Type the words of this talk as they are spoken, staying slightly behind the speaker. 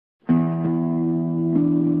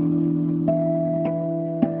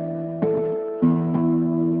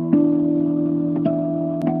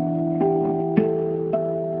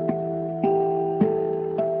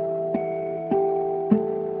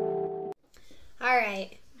All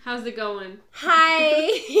right. How's it going? Hi.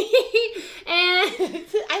 And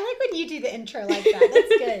I like when you do the intro like that.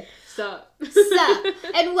 That's good. Sup. Sup.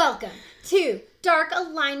 And welcome to Dark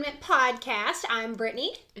Alignment Podcast. I'm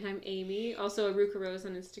Brittany. And I'm Amy. Also Aruka Rose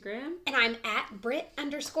on Instagram. And I'm at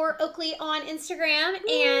Brit_Oakley on Instagram.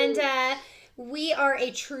 Woo. And we are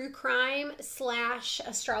a true crime /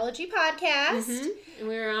 astrology podcast. Mm-hmm. And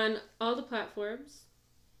we're on all the platforms.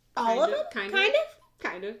 All of them? Kind of?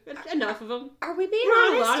 Kind of. Enough of them. Are we being We're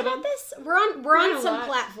on a honest lot of about them. this? We're on some lot.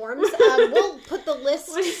 platforms. We'll put the list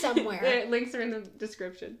somewhere. The links are in the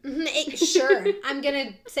description. Sure. I'm going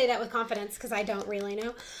to say that with confidence because I don't really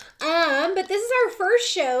know. But this is our first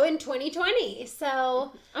show in 2020.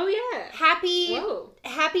 So, oh yeah. Happy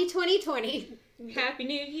 2020. Happy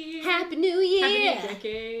New Year. Happy New Year. Happy New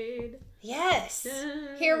Decade. Yes.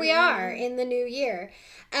 Here we are in the new year.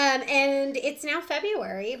 And it's now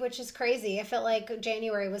February, which is crazy. I felt like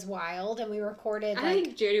January was wild and we recorded I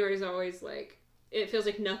think January is always like, it feels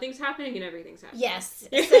like nothing's happening and everything's happening. Yes.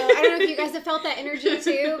 So I don't know if you guys have felt that energy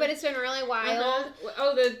too, but it's been really wild. Uh-huh.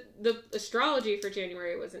 Oh, the astrology for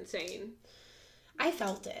January was insane. I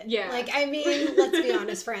felt it. Yeah. Like, I mean, let's be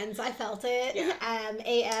honest, friends. I felt it. Yeah.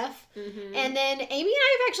 AF. Mm-hmm. And then Amy and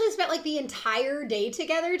I have actually spent like the entire day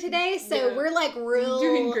together today. So we're like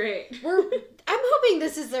doing great. I'm hoping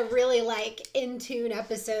this is a really like in tune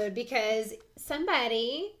episode because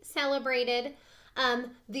somebody celebrated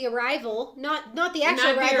the arrival, not the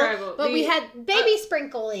actual arrival, but we had baby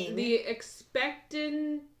sprinkling. The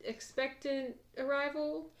expectant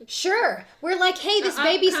arrival. Sure. We're like, hey, this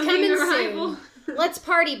baby's coming arrival. soon. Let's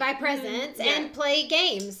party, buy presents, and play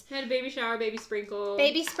games. Had a baby shower, baby sprinkle.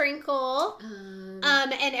 Baby sprinkle.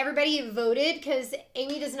 And everybody voted because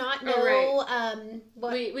Amy does not know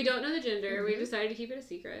what... We don't know the gender. Mm-hmm. We decided to keep it a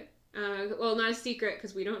secret. Well, not a secret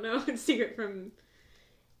because we don't know. It's a secret from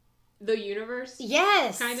the universe.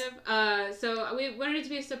 Yes. Kind of. So we wanted it to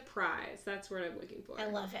be a surprise. That's what I'm looking for. I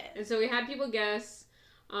love it. And so we had people guess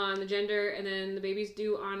on the gender, and then the baby's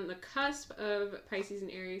due on the cusp of Pisces and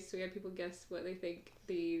Aries, so we had people guess what they think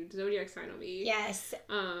the zodiac sign will be. Yes.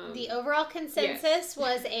 The overall consensus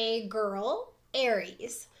was a girl,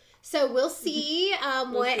 Aries. So we'll see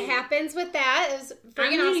what happens with that. It was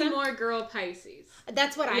freaking awesome. I'm more girl Pisces.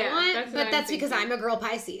 That's what I want, but that's because I'm a girl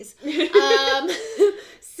Pisces.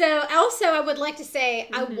 So also I would like to say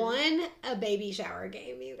I won a baby shower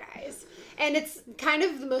game, you guys. And it's kind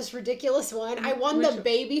of the most ridiculous one. I won guess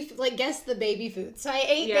the baby food. So I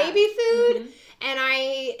ate baby food and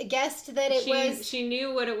I guessed that She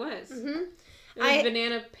knew what it was. Mm-hmm. It was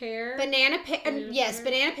banana pear. Banana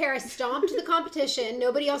pear. I stomped the competition.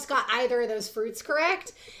 Nobody else got either of those fruits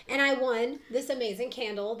correct. And I won this amazing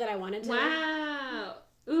candle that I wanted to. Wow.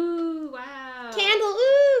 Ooh, wow. Candle,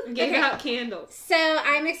 ooh. Gave out candles. So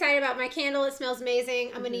I'm excited about my candle. It smells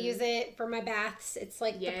amazing. I'm going to use it for my baths. It's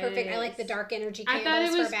like the perfect, I like the dark energy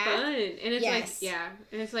candles for a bath. I thought it was fun. And it's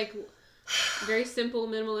and it's like very simple,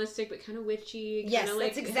 minimalistic, but kind of witchy. Yes,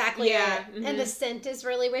 that's exactly it. Mm-hmm. And the scent is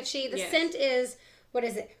really witchy. The scent is, what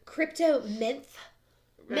is it? Crypto menthe.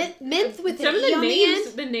 Menthe with an E on the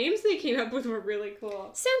end. The names they came up with were really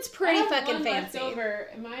cool. Sounds pretty fucking fancy.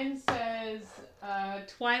 Mine says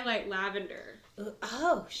Twilight Lavender.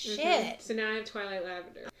 Oh, shit. Mm-hmm. So now I have Twilight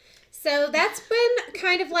Lavender. So that's been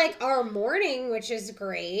kind of like our morning, which is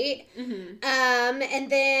great. Mm-hmm. And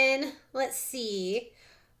then, let's see.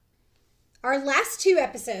 Our last 2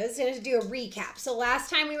 episodes, I'm going to do a recap. So last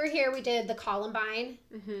time we were here, we did the Columbine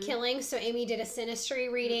killing. So Amy did a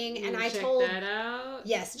Sinistry reading, and I told that out.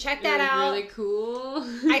 Yes, check that out. Really cool.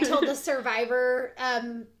 I told the survivor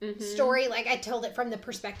story, like I told it from the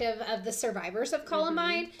perspective of the survivors of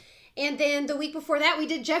Columbine. Mm-hmm. And then the week before that, we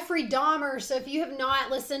did Jeffrey Dahmer. So if you have not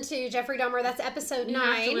listened to Jeffrey Dahmer, that's episode 9. You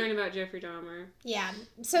have to learn about Jeffrey Dahmer. Yeah.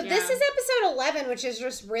 So this is episode 11, which is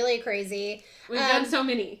just really crazy. We've done so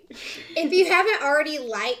many. If you haven't already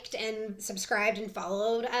liked and subscribed and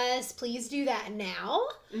followed us, please do that now.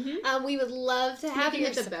 Mm-hmm. We would love to have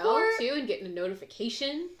your support. Hit the bell, too, and get a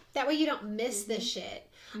notification. That way you don't miss this shit.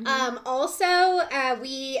 Mm-hmm. Also,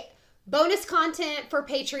 bonus content for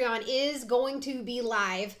Patreon is going to be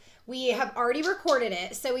live. We have already recorded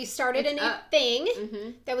it, so we started a new thing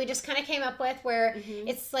that we just kind of came up with where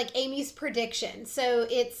it's like Amy's prediction. So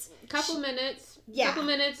it's a couple minutes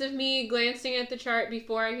of me glancing at the chart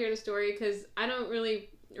before I hear the story because I don't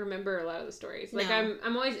really remember a lot of the stories. Like I'm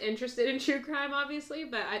always interested in true crime, obviously,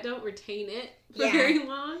 but I don't retain it for very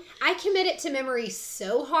long. I commit it to memory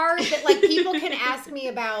so hard that like people can ask me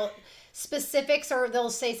about specifics, or they'll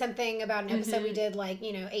say something about an episode we did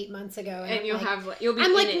 8 months ago, and you'll be.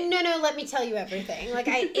 I'm like, no, let me tell you everything. Like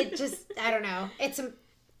I don't know.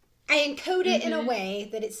 encode it in a way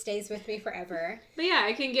that it stays with me forever. But yeah,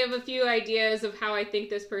 I can give a few ideas of how I think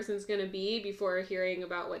this person's going to be before hearing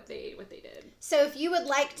about what they did. So if you would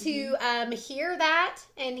like to hear that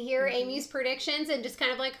and hear Amy's predictions and just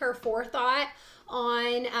kind of like her forethought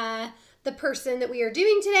on the person that we are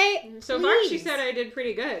doing today. So far, she said I did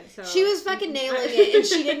pretty good. So she was fucking nailing it, and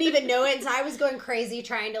she didn't even know it. And so I was going crazy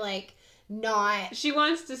trying to like not. She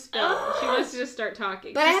wants to spill. She wants to just start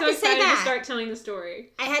talking. But She's I have so to say excited that to start telling the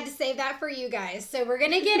story. I had to save that for you guys, so we're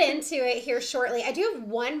gonna get into it here shortly. I do have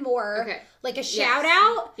one more, like a shout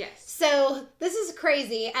out. Yes. So this is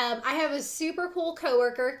crazy. I have a super cool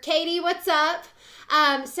coworker, Katie. What's up?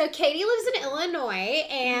 So Katie lives in Illinois,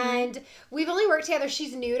 and we've only worked together.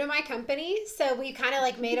 She's new to my company, so we kind of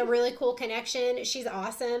like made a really cool connection. She's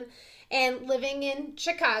awesome. And living in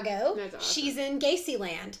Chicago, That's awesome. She's in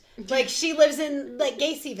Gacyland. Like, she lives in, like,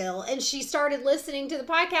 Gacyville. And she started listening to the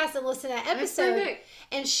podcast and listening to that episode.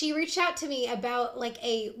 And she reached out to me about, like,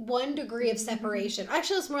 a 1 degree of separation.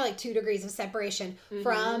 Actually, it's more like 2 degrees of separation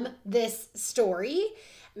from this story.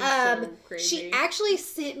 So crazy. She actually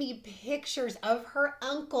sent me pictures of her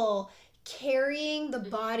uncle carrying the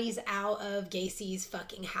bodies out of Gacy's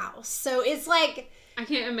fucking house. So it's like... I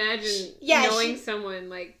can't imagine knowing someone,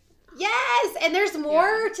 like... Yes, and there's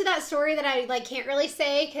more to that story that I like can't really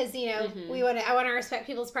say because you know I want to respect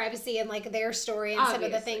people's privacy and like their story and some of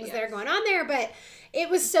the things that are going on there. But it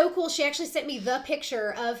was so cool. She actually sent me the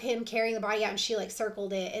picture of him carrying the body out, and she like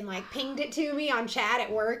circled it and like pinged it to me on chat at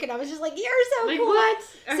work, and I was just like, "You're so like, cool!" What?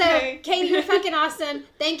 Okay. So Katie, you're fucking awesome.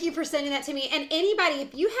 Thank you for sending that to me. And anybody,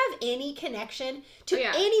 if you have any connection to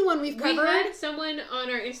anyone we've covered, we had someone on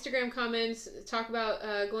our Instagram comments talk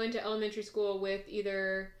about going to elementary school with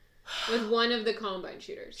one of the Columbine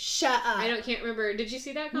shooters. Shut up. I can't remember. Did you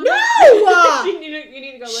see that comment? No! you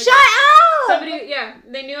need to go look. Shut up! Somebody,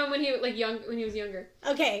 they knew him when he was younger.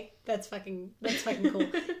 Okay, that's fucking cool.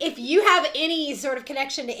 If you have any sort of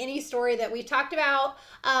connection to any story that we talked about,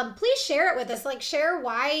 please share it with us. Like, share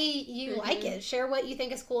why you like it. Share what you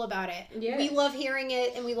think is cool about it. Yes. We love hearing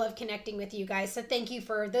it, and we love connecting with you guys. So thank you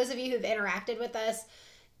for those of you who've interacted with us.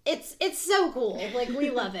 It's so cool. Like, we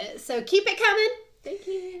love it. So keep it coming. Thank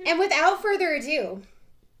you. And without further ado,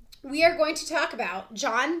 we are going to talk about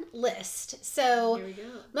John List. So here we go.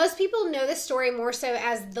 Most people know this story more so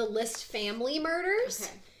as the List family murders.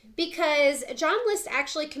 Okay. Because John List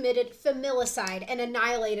actually committed familicide and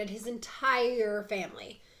annihilated his entire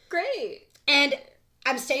family. Great. And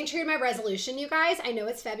I'm staying true to my resolution, you guys. I know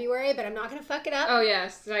it's February, but I'm not going to fuck it up. Oh,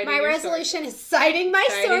 yes. My resolution is citing my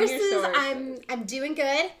sources. I'm doing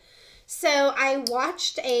good. So I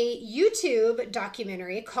watched a YouTube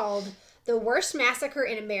documentary called The Worst Massacre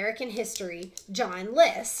in American History, John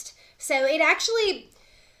List. So it actually,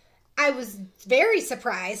 I was very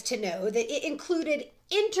surprised to know that it included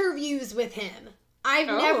interviews with him. I've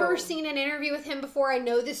never seen an interview with him before. I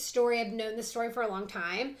know this story. I've known this story for a long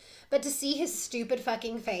time. But to see his stupid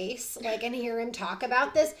fucking face, like, and hear him talk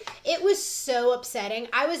about this, it was so upsetting.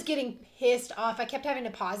 I was getting pissed off. I kept having to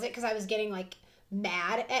pause it because I was getting, like,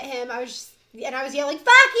 mad at him. I was yelling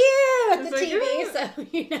 "fuck you" at the TV. So I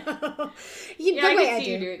can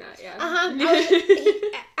see you doing that.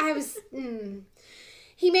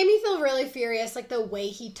 He made me feel really furious, like the way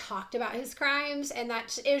he talked about his crimes, and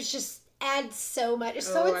that it was just adds so much. It's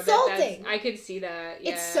so insulting. I could see that.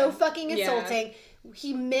 Yeah. It's so fucking insulting.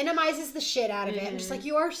 He minimizes the shit out of it. I'm just like,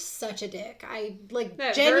 you are such a dick. I like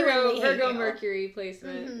that genuinely Virgo Mercury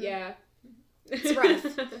placement. Yeah, it's rough.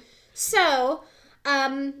 So.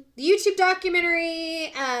 The YouTube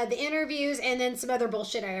documentary, the interviews, and then some other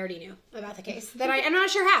bullshit I already knew about the case that I'm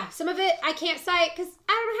not sure how. Some of it I can't cite because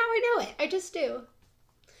I don't know how I know it. I just do.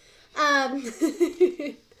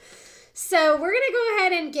 So we're going to go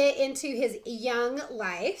ahead and get into his young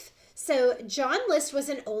life. So John List was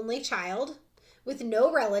an only child with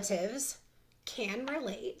no relatives. Can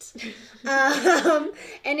relate.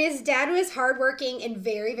 And his dad was hardworking and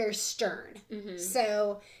very, very stern.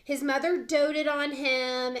 So his mother doted on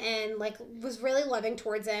him and like was really loving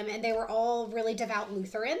towards him, and they were all really devout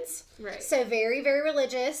Lutherans. Right. So very, very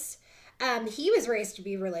religious. He was raised to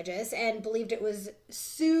be religious and believed it was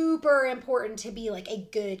super important to be like a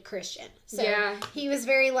good Christian. So he was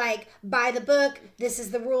very like, by the book, this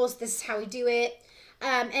is the rules, this is how we do it.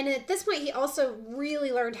 And at this point, he also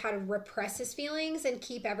really learned how to repress his feelings and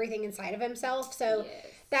keep everything inside of himself. So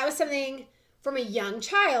that was something from a young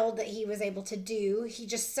child that he was able to do. He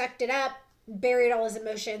just sucked it up, buried all his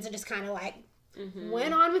emotions, and just kind of like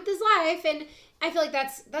went on with his life. And I feel like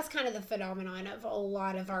that's kind of the phenomenon of a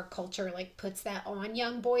lot of our culture, like puts that on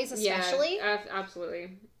young boys especially. Yeah,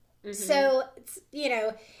 absolutely. So, you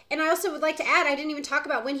know, and I also would like to add, I didn't even talk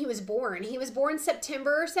about when he was born. He was born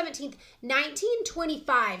September 17th,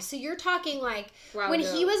 1925. So you're talking like when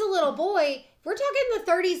he was a little boy, we're talking the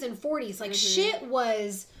 30s and 40s. Like shit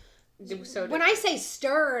was so when I say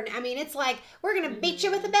stern, I mean, it's like, we're going to beat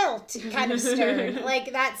you with a belt kind of stern.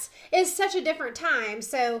 Like it's such a different time.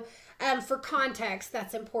 So for context,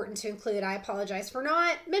 that's important to include. I apologize for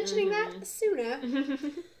not mentioning that sooner.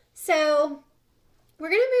 So we're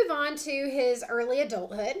going to move on to his early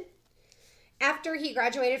adulthood. After he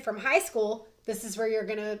graduated from high school, this is where you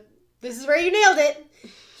nailed it.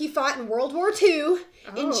 He fought in World War II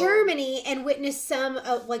in Germany and witnessed some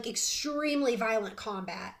like extremely violent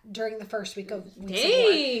combat during the first week of war.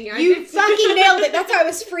 You fucking nailed it. That's why I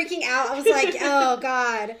was freaking out. I was like, oh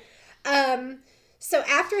God. So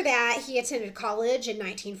after that, he attended college in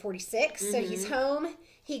 1946. So he's home.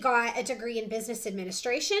 He got a degree in business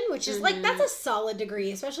administration, which is like, that's a solid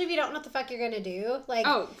degree, especially if you don't know what the fuck you're going to do. Like,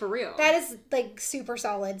 oh, for real. That is like super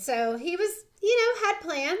solid. So he was, you know, had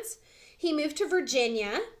plans. He moved to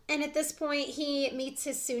Virginia. And at this point, he meets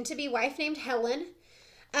his soon-to-be wife named Helen.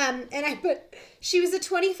 And I put, she was a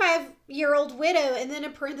 25-year-old widow. And then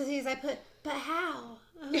in parentheses, I put, but how?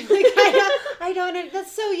 Like, I don't,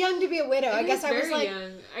 that's so young to be a widow. I guess I was like,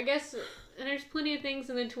 young. I guess, and there's plenty of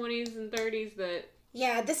things in the 20s and 30s that.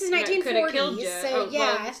 Yeah, this is 1940s, so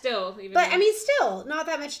yeah. Well, still. But, I mean, still, not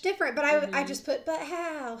that much different, but I just put, but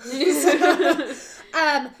how? So,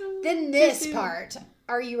 then this part.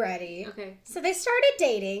 Are you ready? Okay. So they started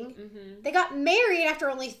dating. They got married after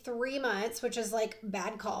only 3 months, which is, like,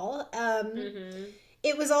 bad call.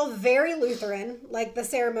 It was all very Lutheran. Like, the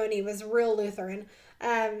ceremony was real Lutheran.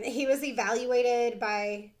 He was evaluated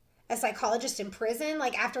by a psychologist in prison,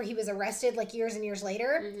 like after he was arrested, like years and years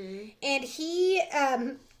later. And he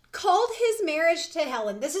called his marriage to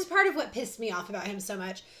Helen. This is part of what pissed me off about him so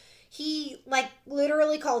much. He like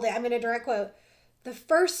literally called it, I'm going to direct quote, the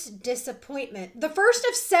first disappointment, the first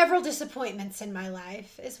of several disappointments in my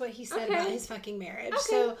life is what he said about his fucking marriage.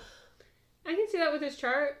 So I can see that with his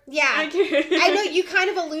chart. Yeah. I know you kind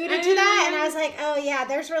of alluded to that, and I was like, oh yeah,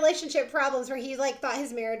 there's relationship problems where he like thought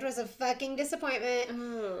his marriage was a fucking disappointment.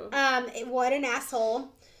 What an asshole.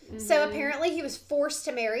 So apparently he was forced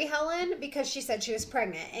to marry Helen because she said she was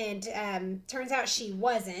pregnant, and turns out she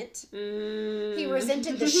wasn't. He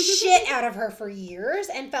resented the shit out of her for years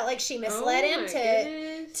and felt like she misled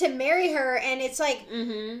him to marry her, and it's like,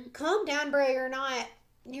 calm down, bro,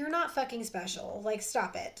 you're not fucking special. Like,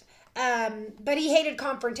 stop it. But he hated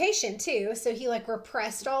confrontation too, so he like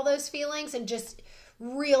repressed all those feelings and just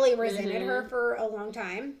really resented her for a long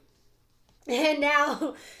time. And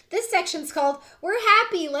now this section's called "We're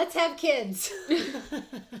Happy, Let's Have Kids."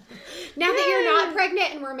 Now that you're not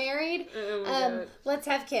pregnant and we're married, let's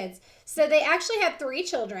have kids. So they actually had 3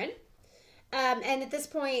 children, and at this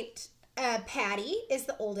point, Patty is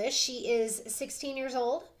the oldest. She is 16 years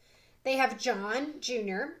old. They have John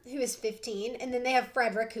Jr., who is 15, and then they have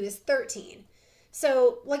Frederick, who is 13.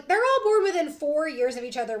 So, like, they're all born within 4 years of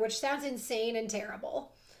each other, which sounds insane and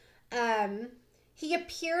terrible. He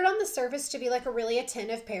appeared on the surface to be, like, a really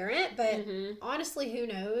attentive parent, but honestly, who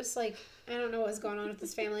knows? Like, I don't know what's going on with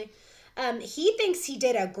this family. He thinks he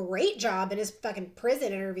did a great job in his fucking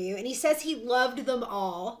prison interview, and he says he loved them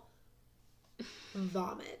all.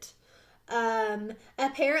 Vomit.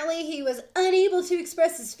 Apparently he was unable to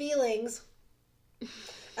express his feelings.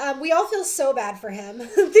 We all feel so bad for him. These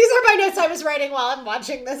are my notes I was writing while I'm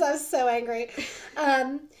watching this. I was so angry.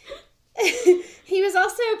 He was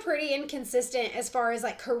also pretty inconsistent as far as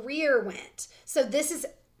like career went. So this is,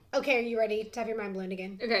 okay, are you ready to have your mind blown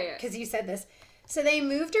again? Okay, yeah. Because you said this. So they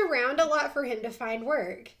moved around a lot for him to find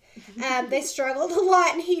work. They struggled a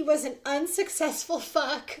lot, and he was an unsuccessful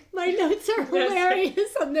fuck. My notes are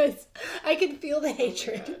hilarious on this. I can feel the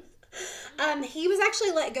hatred. He was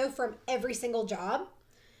actually let go from every single job,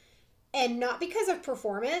 and not because of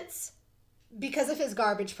performance, because of his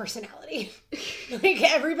garbage personality. Like,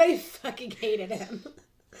 everybody fucking hated him.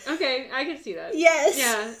 Okay, I can see that. Yes.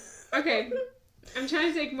 Yeah. Okay. I'm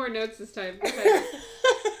trying to take more notes this time. Okay.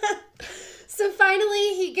 So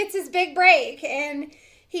finally, he gets his big break, and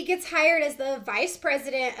he gets hired as the vice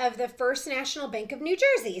president of the First National Bank of New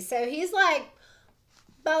Jersey. So he's like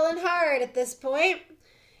balling hard at this point.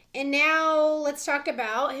 And now let's talk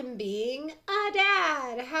about him being a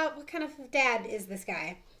dad. What kind of dad is this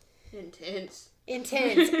guy? Intense.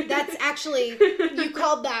 That's actually, you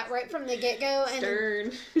called that right from the get-go. And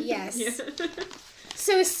stern. Yes. Yeah.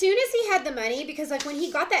 So as soon as he had the money, because like when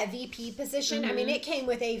he got that VP position, I mean, it came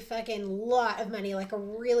with a fucking lot of money, like a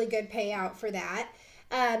really good payout for that.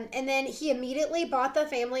 And then he immediately bought the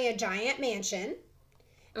family a giant mansion.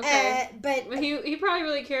 Okay. But he probably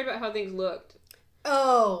really cared about how things looked.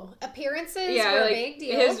 Oh, appearances were a big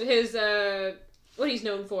deal. His what he's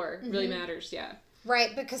known for really matters, yeah.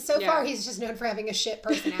 Right, because so far he's just known for having a shit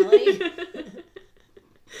personality.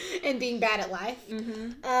 And being bad at life.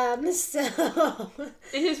 So...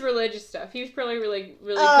 And his religious stuff. He was probably really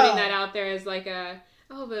putting that out there as like a...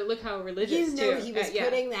 Oh, but look how religious, too. He was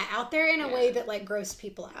putting that out there in a way that, like, grossed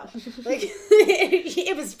people out. Like,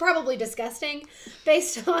 it was probably disgusting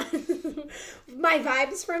based on my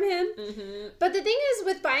vibes from him. Mm-hmm. But the thing is,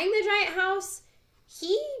 with buying the giant house,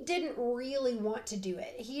 he didn't really want to do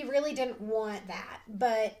it. He really didn't want that.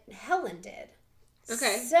 But Helen did.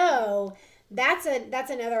 Okay. So, that's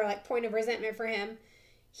another, like, point of resentment for him.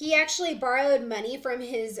 He actually borrowed money from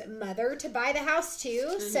his mother to buy the house, too.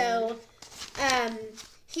 Mm-hmm. So...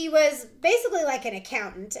 he was basically like an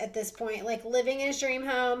accountant at this point, like living in his dream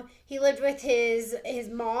home. He lived with his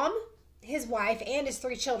mom, his wife, and his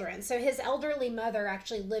 3 children. So his elderly mother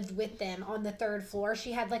actually lived with them on the 3rd floor.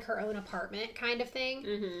 She had like her own apartment kind of thing.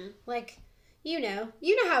 Mm-hmm. Like, you know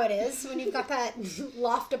how it is when you've got that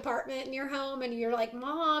loft apartment in your home and you're like,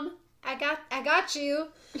 Mom, I got you.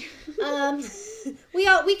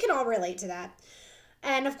 We can all relate to that.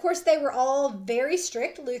 And, of course, they were all very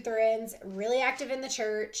strict Lutherans, really active in the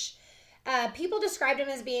church. People described him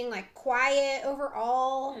as being, like, quiet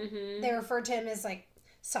overall. Mm-hmm. They referred to him as, like,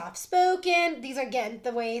 soft-spoken. These are, again,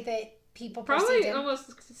 the way that people perceived him. Probably almost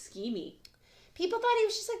schemy. People thought he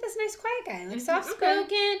was just, like, this nice, quiet guy. Like,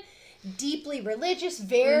 soft-spoken, deeply religious,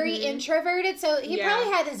 very introverted. So he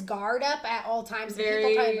probably had his guard up at all times. Very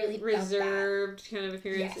people probably really reserved kind of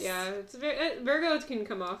appearance. Yes. Yeah, it's Virgos can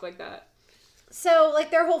come off like that. So,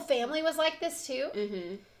 like, their whole family was like this, too.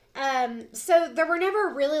 Mm-hmm. So there were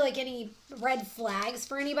never really, like, any red flags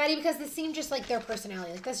for anybody because this seemed just like their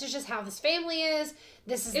personality. Like, this is just how this family is.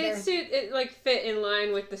 This is it like, fit in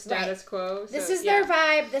line with the status quo. So, this is their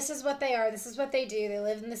vibe. This is what they are. This is what they do. They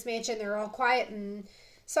live in this mansion. They're all quiet and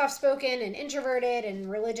soft-spoken and introverted and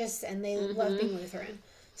religious, and they love being Lutheran.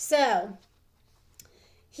 So...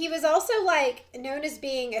 he was also, like, known as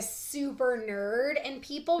being a super nerd, and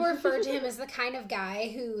people referred to him as the kind of guy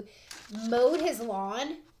who mowed his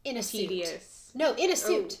lawn in a suit. Tedious. No, in a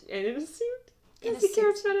suit. Oh, and in a suit? Because he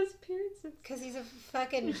cares about his appearances. Because he's a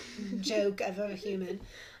fucking joke of a human.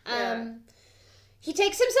 He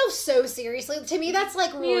takes himself so seriously. To me, that's,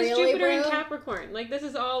 like, really, Jupiter and Capricorn. Like, this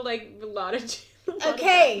is all, like, a lot of...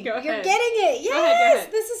 Okay, you're getting it. Yes, go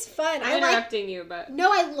ahead. This is fun. I'm interrupting you, but... No,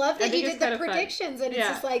 I love that you did the predictions, and it's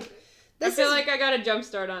just like... I feel like I got a jump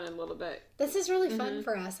start on it a little bit. This is really fun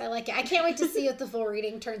for us. I like it. I can't wait to see what the full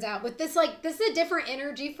reading turns out. With this, like, this is a different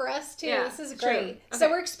energy for us, too. Yeah, this is great. Okay. So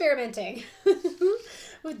we're experimenting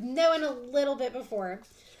with knowing a little bit before.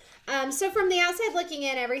 So from the outside looking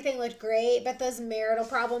in, everything looked great, but those marital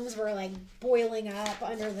problems were, like, boiling up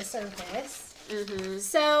under the surface. Mm-hmm.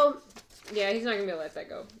 So... yeah, he's not going to be able to let that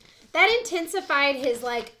go. That intensified his,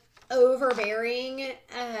 like, overbearing,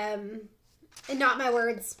 and not my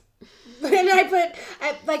words. And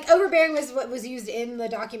overbearing was what was used in the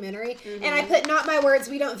documentary. Mm-hmm. And I put, not my words,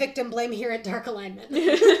 we don't victim blame here at Dark Alignment.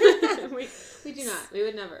 we do not. We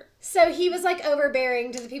would never. So he was, like,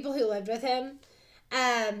 overbearing to the people who lived with him.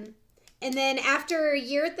 And then after a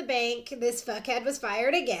year at the bank, this fuckhead was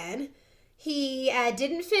fired again. He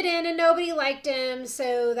didn't fit in and nobody liked him,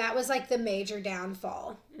 so that was, like, the major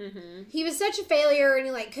downfall. Mm-hmm. He was such a failure and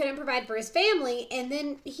he, like, couldn't provide for his family, and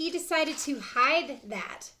then he decided to hide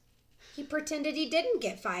that. He pretended he didn't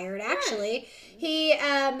get fired, actually. He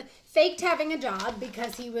faked having a job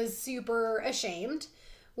because he was super ashamed,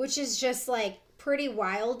 which is just, like, pretty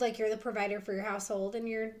wild. Like, you're the provider for your household and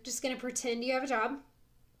you're just going to pretend you have a job.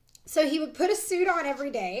 So he would put a suit on every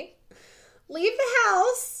day, leave the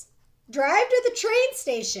house... drive to the train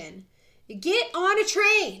station, get on a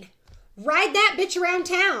train, ride that bitch around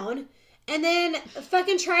town, and then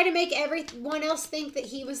fucking try to make everyone else think that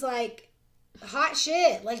he was, like, hot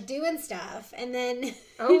shit, like, doing stuff. And then...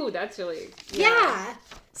 oh, that's really... yeah.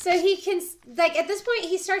 So he can, like, at this point,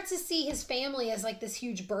 he starts to see his family as, like, this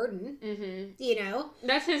huge burden, you know?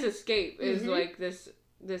 That's his escape, is, like, this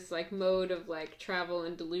like mode of like travel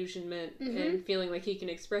and delusionment and feeling like he can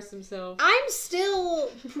express himself. I'm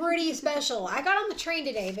still pretty special. I got on the train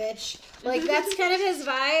today, bitch. Like, that's kind of his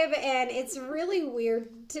vibe, and it's really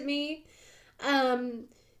weird to me.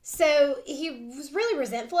 So he was really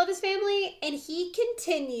resentful of his family, and he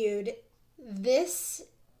continued this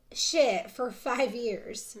shit for 5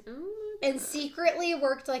 years. And secretly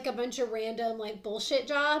worked like a bunch of random like bullshit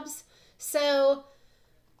jobs. So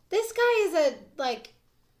this guy is a like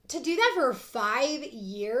to do that for 5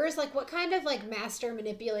 years, like, what kind of, like, master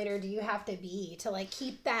manipulator do you have to be to, like,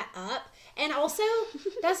 keep that up? And also,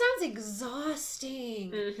 that sounds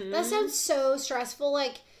exhausting. Mm-hmm. That sounds so stressful,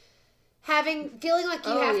 like, feeling like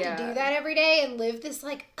you have to do that every day and live this,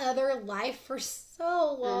 like, other life for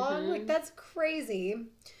so long. Like, that's crazy.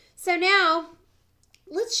 So now,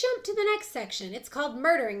 let's jump to the next section. It's called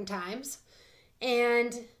Murdering Times.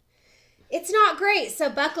 And it's not great, so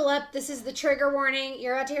buckle up. This is the trigger warning.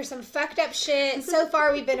 You're about to hear some fucked up shit. So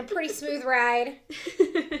far, we've been a pretty smooth ride.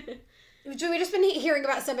 We've just been hearing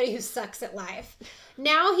about somebody who sucks at life.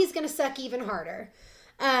 Now he's going to suck even harder.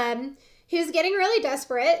 He was getting really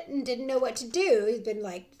desperate and didn't know what to do. He's been,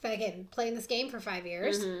 like, fucking playing this game for 5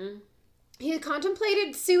 years. Mm-hmm. He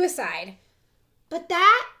contemplated suicide. But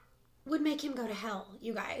that would make him go to hell,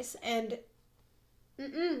 you guys. And...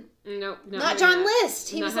 Nope. Not John List.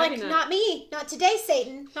 He was like, not me. Not today,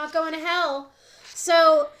 Satan. Not going to hell.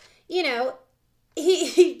 So, you know,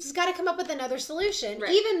 he's got to come up with another solution.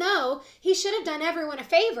 Right. Even though he should have done everyone a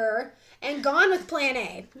favor and gone with plan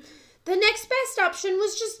A. The next best option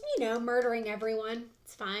was just, you know, murdering everyone.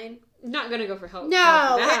 It's fine. Not going to go for help.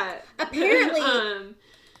 No. Apparently,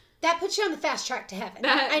 that puts you on the fast track to heaven.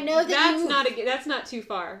 I know that's not too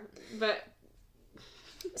far, but...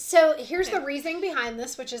 So here's the reasoning behind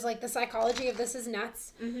this, which is like the psychology of this is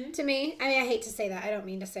nuts to me. I mean, I hate to say that. I don't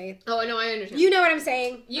mean to say it. Oh, no, I understand. You know what I'm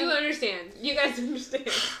saying. You understand. You guys understand.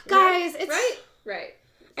 Guys, it's... Right.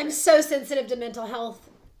 I'm so sensitive to mental health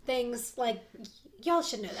things. Like, y'all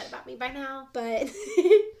should know that about me by now. But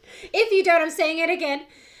if you don't, I'm saying it again.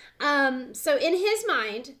 So in his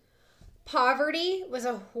mind... poverty was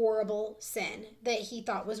a horrible sin that he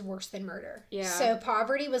thought was worse than murder. Yeah. So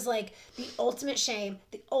poverty was like the ultimate shame,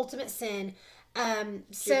 the ultimate sin.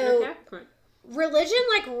 So religion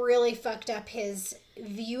like really fucked up his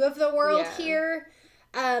view of the world here.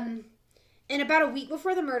 And about a week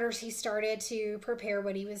before the murders, he started to prepare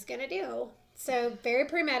what he was going to do. So very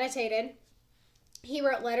premeditated. He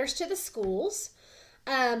wrote letters to the schools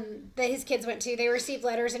that his kids went to. They received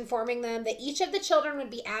letters informing them that each of the children would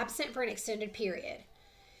be absent for an extended period.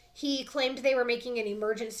 He claimed they were making an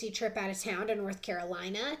emergency trip out of town to North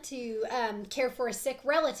Carolina to care for a sick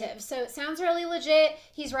relative. So it sounds really legit.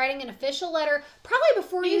 He's writing an official letter probably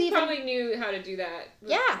before he probably knew how to do that.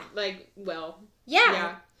 Yeah. Like, well.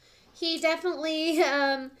 Yeah. He definitely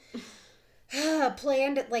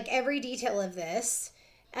planned like every detail of this.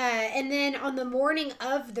 And then on the morning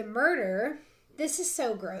of the murder... This is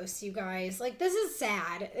so gross, you guys. Like, this is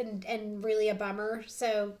sad and really a bummer.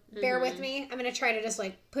 So, bear with me. I'm going to try to just,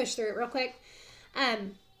 like, push through it real quick.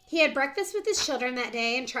 He had breakfast with his children that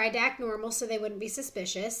day and tried to act normal so they wouldn't be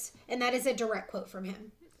suspicious. And that is a direct quote from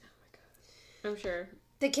him. Oh, my God. I'm sure.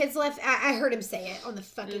 The kids left... I heard him say it on the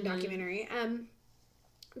fucking documentary.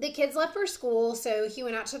 The kids left for school, so he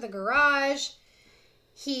went out to the garage.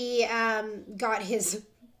 He got his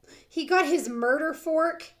murder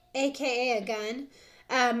fork... AKA a gun,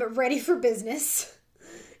 ready for business.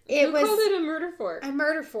 Who called it a murder fork? A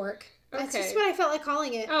murder fork. Okay. That's just what I felt like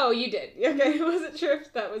calling it. Oh, you did. Okay, I wasn't sure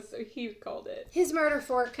if that was he called it. His murder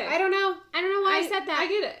fork. Okay. I don't know why I said that.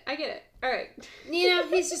 I get it. All right. You know,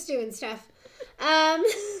 he's just doing stuff.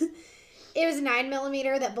 It was a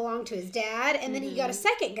 9mm that belonged to his dad, and then he got a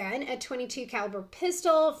second gun, a .22 caliber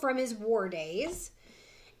pistol from his war days.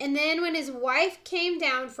 And then when his wife came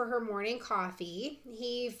down for her morning coffee,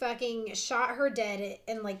 he fucking shot her dead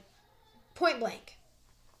in, like, point blank.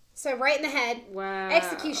 So right in the head. Wow.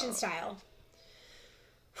 Execution style.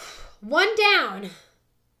 1 down.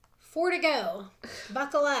 4 to go.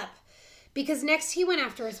 Buckle up. Because next he went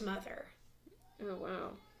after his mother. Oh,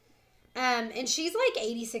 wow. And she's, like,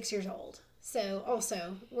 86 years old. So,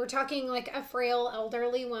 also, we're talking, like, a frail,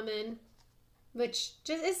 elderly woman... Which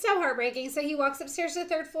just is so heartbreaking. So he walks upstairs to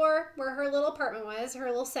the 3rd floor where her little apartment was, her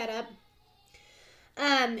little setup.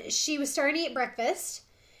 She was starting to eat breakfast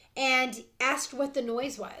and asked what the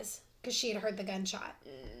noise was because she had heard the gunshot.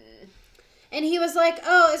 And he was like,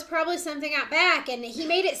 oh, it's probably something out back. And he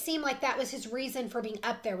made it seem like that was his reason for being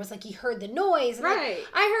up there, was like he heard the noise. And right. Like,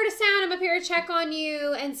 I heard a sound. I'm up here to check on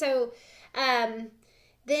you. And so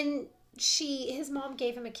then his mom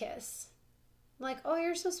gave him a kiss. Like, oh,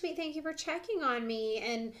 you're so sweet. Thank you for checking on me.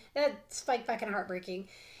 And that's like fucking heartbreaking.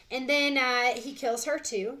 And then he kills her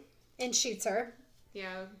too and shoots her.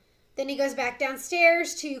 Yeah. Then he goes back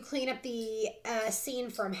downstairs to clean up the scene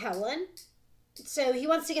from Helen. So he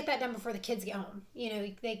wants to get that done before the kids get home. You know,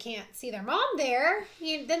 they can't see their mom there.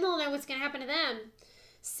 Then they'll know what's going to happen to them.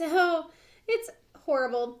 So it's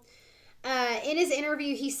horrible. In his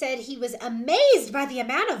interview, he said he was amazed by the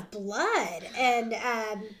amount of blood. And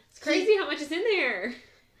it's crazy how much is in there.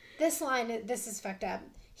 this is fucked up.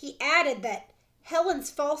 He added that Helen's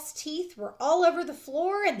false teeth were all over the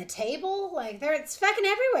floor and the table. Like, it's fucking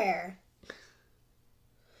everywhere.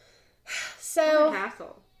 So. What a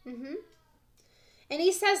hassle. Mm-hmm. And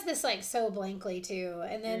he says this, like, so blankly, too.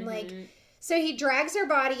 And then, like, so he drags her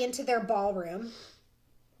body into their ballroom.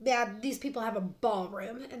 Yeah, these people have a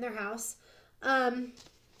ballroom in their house. And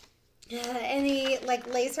he,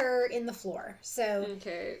 like, lays her in the floor. So.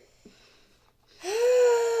 Okay.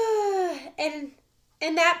 And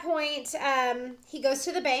at that point, he goes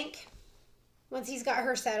to the bank once he's got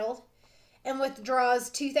her settled and withdraws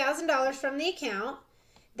 $2,000 from the account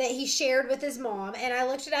that he shared with his mom. And I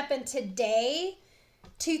looked it up, and today,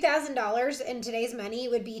 $2,000 in today's money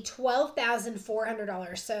would be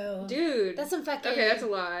 $12,400. So, dude, that's some fucking that's a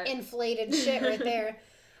lot. Inflated shit right there.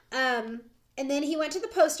 And then he went to the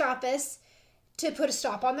post office to put a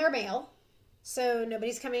stop on their mail, so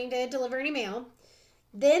nobody's coming to deliver any mail.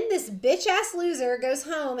 Then this bitch-ass loser goes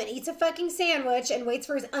home and eats a fucking sandwich and waits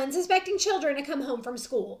for his unsuspecting children to come home from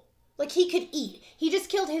school. Like, he could eat. He just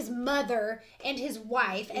killed his mother and his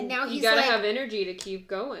wife, and now he's gotta have energy to keep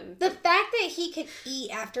going. The fact that he could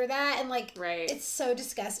eat after that, and, like, right. It's so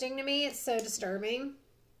disgusting to me. It's so disturbing.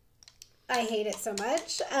 I hate it so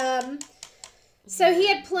much. So he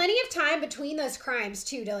had plenty of time between those crimes,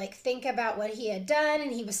 too, to, like, think about what he had done,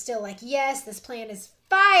 and he was still like, yes, this plan is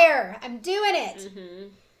fire! I'm doing it!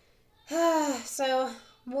 Mm-hmm. So,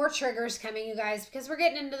 more triggers coming, you guys, because we're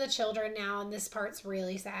getting into the children now, and this part's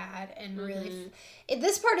really sad, and really...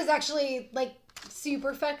 This part is actually, like,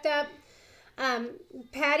 super fucked up.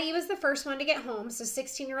 Patty was the first one to get home, so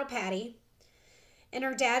 16-year-old Patty, and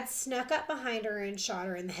her dad snuck up behind her and shot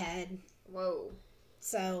her in the head. Whoa.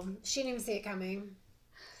 So, she didn't even see it coming.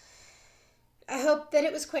 I hope that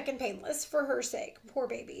it was quick and painless for her sake. Poor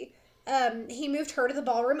baby. He moved her to the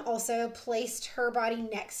ballroom, also placed her body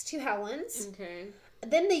next to Helen's. Okay.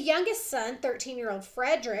 Then the youngest son, 13-year-old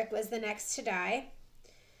Frederick, was the next to die.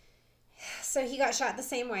 So he got shot the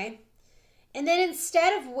same way. And then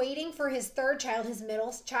instead of waiting for his third child, his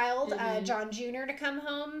middle child, John Jr., to come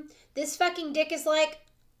home, this fucking dick is like,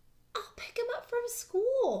 I'll pick him up from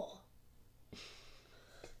school.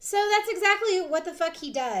 So that's exactly what the fuck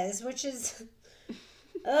he does, which is,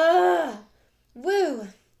 woo.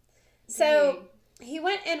 So he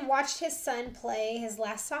went and watched his son play his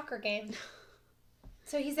last soccer game.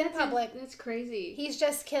 So he's in public. That's crazy. He's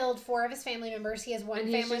just killed 4 of his family members. He has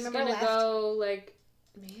one family member left. Go, like,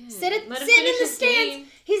 man. Sitting in the stands. Game.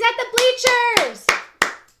 He's at the bleachers.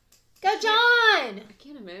 Go, John. I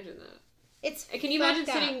can't imagine that. Can you imagine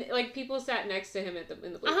sitting, like, people sat next to him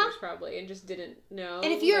in the bleachers probably and just didn't know.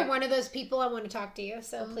 And if you're one of those people, I want to talk to you.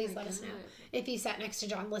 So please let us know if you sat next to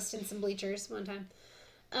John List in some bleachers one time.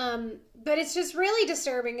 But it's just really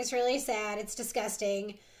disturbing. It's really sad. It's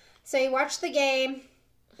disgusting. So you watch the game.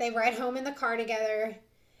 They ride home in the car together.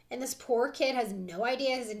 And this poor kid has no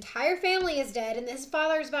idea his entire family is dead and his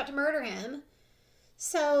father is about to murder him.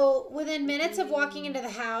 So within minutes of walking into the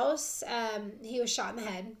house, he was shot in the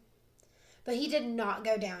head. But he did not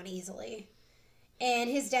go down easily. And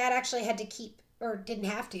his dad actually had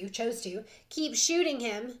to chose to keep shooting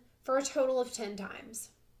him for a total of 10 times.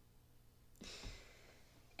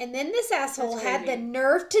 And then this asshole had the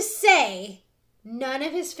nerve to say none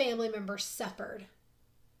of his family members suffered.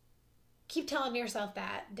 Keep telling yourself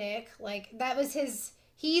that, Dick. Like, that was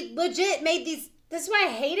he legit made these... This is why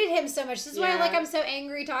I hated him so much. This is why, like, I'm so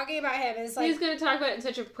angry talking about him. It's like, he's going to talk about it in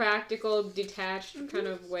such a practical, detached kind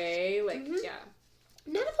of way. Like, yeah.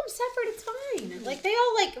 None of them suffered. It's fine. Like, they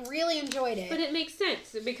all, like, really enjoyed it. But it makes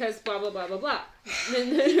sense because blah, blah, blah, blah, blah.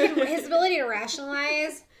 His ability to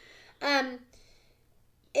rationalize. In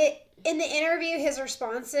the interview, his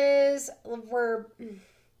responses were...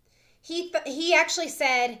 He actually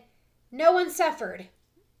said, no one suffered.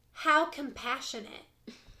 How compassionate.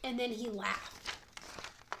 And then he laughed.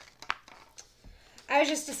 I was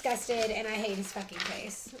just disgusted, and I hate his fucking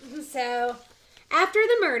face. So, after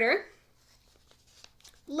the murder,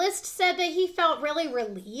 List said that he felt really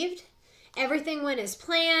relieved. Everything went as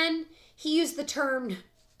planned. He used the term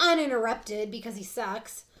uninterrupted because he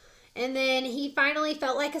sucks. And then he finally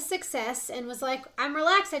felt like a success and was like, I'm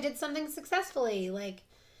relaxed. I did something successfully. Like,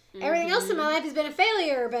 everything else in my life has been a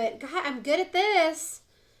failure, but God, I'm good at this.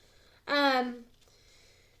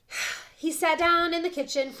 He sat down in the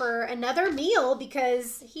kitchen for another meal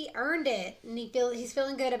because he earned it and he's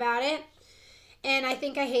feeling good about it. And I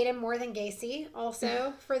think I hate him more than Gacy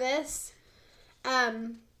also for this.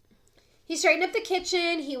 He straightened up the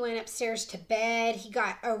kitchen. He went upstairs to bed. He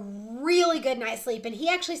got a really good night's sleep. And he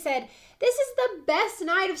actually said, this is the best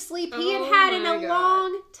night of sleep he had in a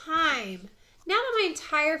long time. now that my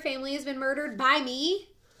entire family has been murdered by me,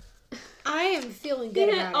 I am feeling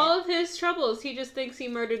good about all of his troubles. He just thinks he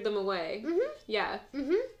murdered them away. Mm-hmm. Yeah.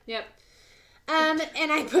 Mm-hmm. Yep.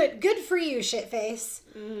 And I put, good for you, shitface.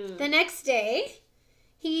 Mm. The next day,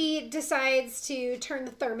 he decides to turn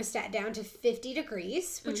the thermostat down to 50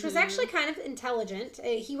 degrees, which was actually kind of intelligent.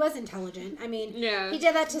 He was intelligent. I mean, he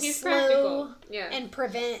did that to slow and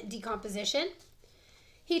prevent decomposition.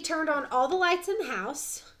 He turned on all the lights in the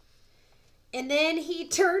house. And then he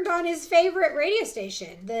turned on his favorite radio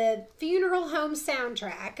station, the funeral home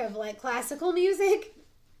soundtrack of, like, classical music.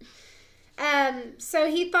 So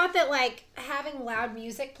he thought that, like, having loud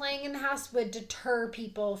music playing in the house would deter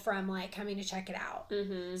people from, like, coming to check it out.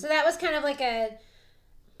 Mm-hmm. So that was kind of like a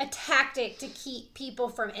tactic to keep people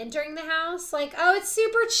from entering the house. Like, oh, it's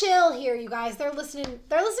super chill here, you guys. They're listening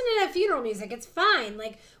to funeral music. It's fine.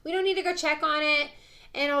 Like, we don't need to go check on it.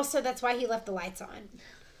 And also, that's why he left the lights on.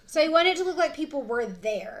 So he wanted it to look like people were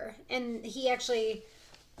there. And he actually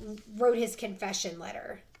wrote his confession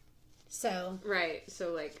letter. So. Right.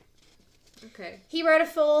 So, like, okay. He wrote a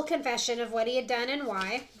full confession of what he had done and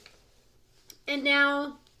why. And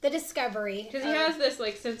now, the discovery. Because he has this,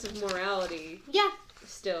 like, sense of morality. Yeah.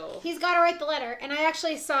 Still. He's got to write the letter. And I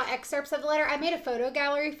actually saw excerpts of the letter. I made a photo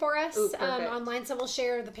gallery for us online, so we'll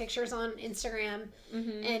share the pictures on Instagram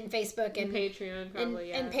and Facebook and Patreon,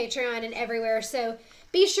 probably, and Patreon and everywhere. So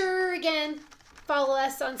be sure, again, follow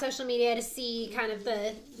us on social media to see kind of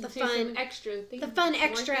the fun extra things,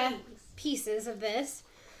 pieces of this.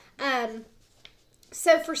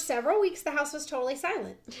 So for several weeks, the house was totally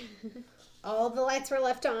silent. All the lights were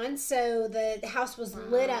left on, so the house was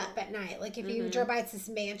lit up at night. Like, if you drove by, it's this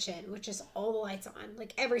mansion, which is all the lights on.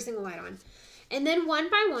 Like, every single light on. And then, one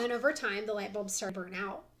by one, over time, the light bulbs started to burn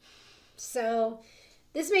out. So,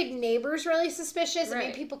 this made neighbors really suspicious. It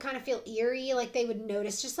made people kind of feel eerie. Like, they would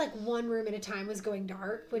notice just, like, one room at a time was going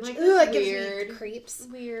dark. Which, it gives me the creeps.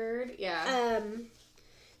 Weird, yeah.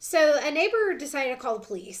 So, a neighbor decided to call the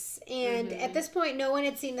police. And at this point, no one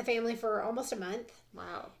had seen the family for almost a month.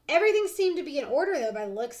 Wow. Everything seemed to be in order, though, by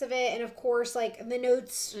the looks of it. And, of course, like, the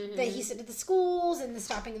notes that he sent to the schools and the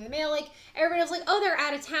stopping of the mail, like, everybody was like, oh, they're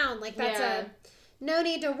out of town. Like, that's no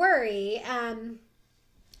need to worry.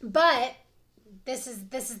 But this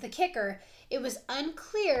is the kicker. It was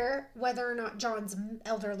unclear whether or not John's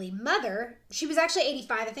elderly mother, she was actually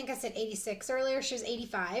 85. I think I said 86 earlier. She was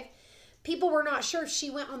 85. People were not sure if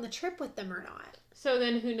she went on the trip with them or not. So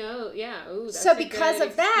then who knows? Yeah. Ooh, that's so because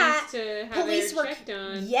of that, police were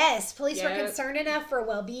concerned enough for a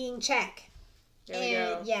well-being check. There we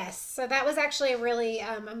go. Yes. So that was actually a really,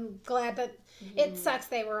 I'm glad that it sucks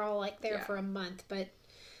they were all like there for a month, but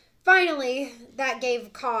finally that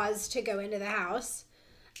gave cause to go into the house.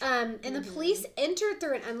 And the police entered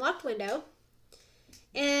through an unlocked window.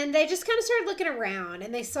 And they just kind of started looking around,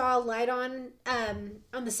 and they saw a light on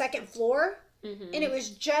the second floor, and it was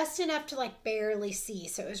just enough to, like, barely see.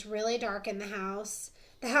 So it was really dark in the house.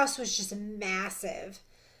 The house was just massive.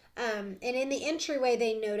 And in the entryway,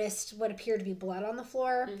 they noticed what appeared to be blood on the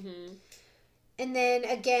floor. And then,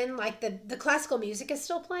 again, like, the classical music is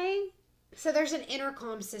still playing. So there's an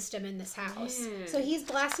intercom system in this house. So he's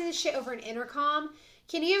blasting this shit over an intercom.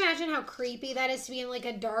 Can you imagine how creepy that is to be in, like,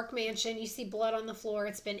 a dark mansion? You see blood on the floor.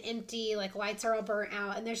 It's been empty. Like, lights are all burnt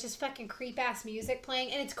out. And there's this fucking creep-ass music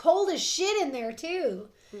playing. And it's cold as shit in there, too.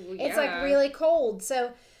 Yeah. It's, like, really cold.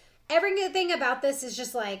 So, everything about this is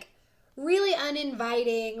just, like, really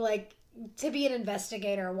uninviting. Like, to be an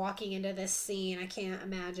investigator walking into this scene, I can't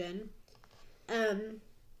imagine.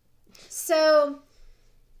 So,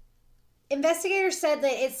 investigators said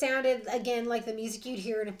that it sounded, again, like the music you'd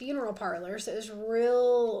hear in a funeral parlor. So it was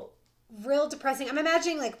real depressing. I'm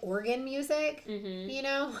imagining, like, organ music, you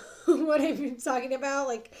know, what I'm talking about,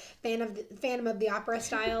 like Phantom of the Opera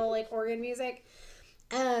style, like, organ music.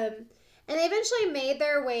 And they eventually made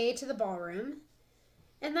their way to the ballroom.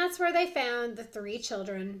 And that's where they found the 3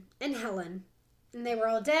 children and Helen. And they were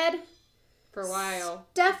all dead. For a while.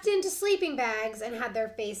 Stuffed into sleeping bags and had their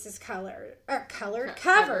faces covered.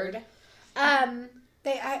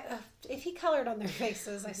 If he colored on their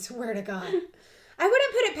faces, I swear to God, I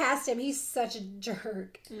wouldn't put it past him. He's such a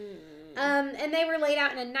jerk. And they were laid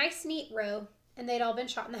out in a nice, neat row, and they'd all been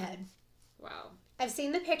shot in the head. Wow. I've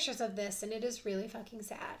seen the pictures of this, and it is really fucking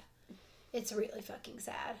sad. It's really fucking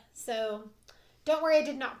sad. So, don't worry, I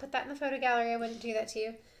did not put that in the photo gallery. I wouldn't do that to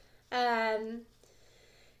you.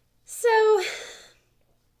 So,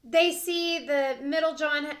 they see the middle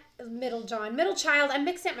child. I'm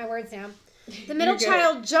mixing up my words now. The middle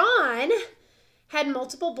child, John, had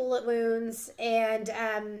multiple bullet wounds, and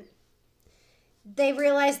they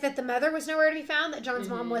realized that the mother was nowhere to be found, that John's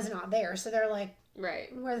mom was not there. So they're like,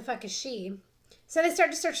 right. Where the fuck is she? So they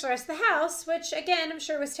start to search the rest of the house, which, again, I'm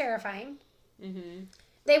sure was terrifying. Mm-hmm.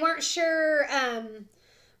 They weren't sure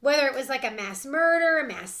whether it was like a mass murder, a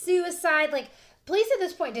mass suicide. Like, police at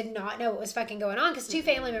this point did not know what was fucking going on because 2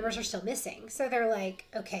 family members are still missing. So they're like,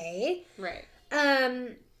 okay. Right.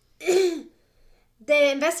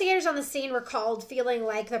 The investigators on the scene recalled feeling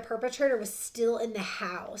like the perpetrator was still in the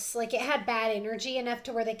house. Like, it had bad energy enough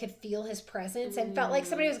to where they could feel his presence and felt like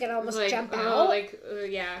somebody was going to almost jump out.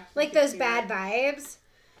 Yeah. Like those bad vibes.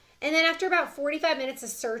 And then after about 45 minutes of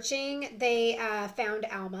searching, they found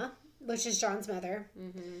Alma, which is John's mother.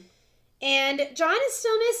 Mm-hmm. And John is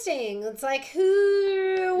still missing. It's like,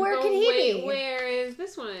 where can he be? Where is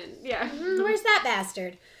this one? Yeah. Where's that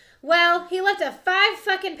bastard? Well, he left a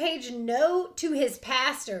 5-fucking-page note to his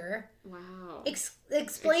pastor. Wow.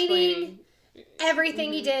 Explaining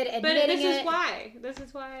everything he did, admitting But this is why. This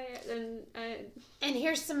is why. And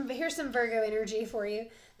here's some Virgo energy for you.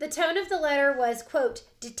 The tone of the letter was, quote,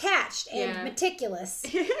 detached and meticulous.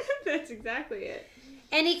 That's exactly it.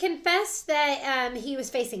 And he confessed that he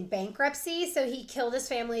was facing bankruptcy, so he killed his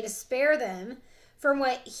family to spare them from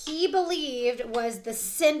what he believed was the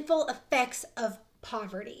sinful effects of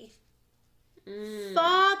poverty.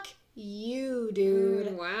 Fuck you,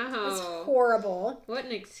 dude. Wow. It's horrible. What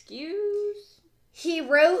an excuse. He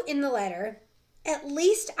wrote in the letter, at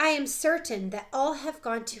least I am certain that all have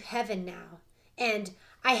gone to heaven now, and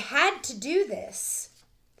I had to do this.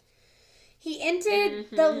 He ended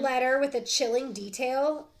the letter with a chilling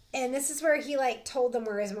detail, and this is where he, told them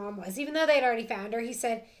where his mom was. Even though they'd already found her, he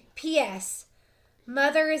said, P.S.,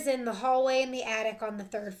 Mother is in the hallway in the attic on the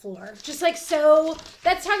 3rd floor. Just so,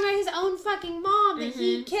 that's talking about his own fucking mom that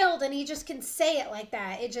he killed, and he just can say it like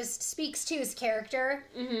that. It just speaks to his character.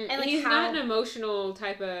 Mm-hmm. And he's not an emotional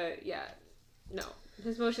type of, no.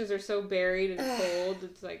 His emotions are so buried and cold.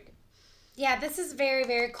 It's like... Yeah, this is very,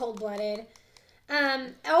 very cold-blooded.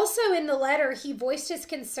 Also in the letter, he voiced his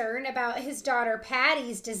concern about his daughter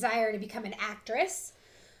Patty's desire to become an actress,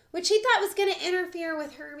 which he thought was going to interfere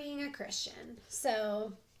with her being a Christian.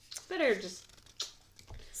 So... Better just...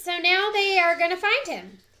 So now they are going to find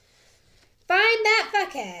him. Find that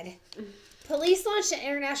fuckhead. Police launched an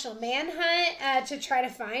international manhunt to try to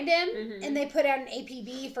find him, and they put out an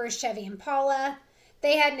APB for his Chevy Impala.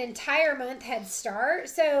 They had an entire month head start,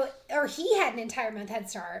 he had an entire month head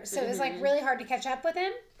start, so it was really hard to catch up with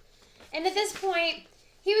him. And at this point,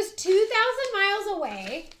 he was 2,000 miles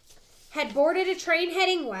away, had boarded a train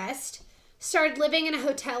heading west, started living in a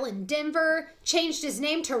hotel in Denver, changed his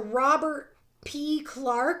name to Robert P.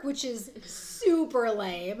 Clark, which is super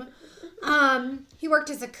lame. He worked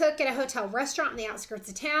as a cook at a hotel restaurant in the outskirts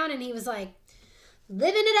of town, and he was living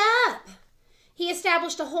it up. He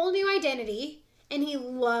established a whole new identity. And he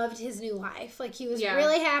loved his new life. He was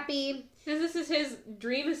really happy. Because this is his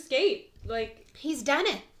dream escape. He's done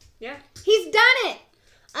it. Yeah. He's done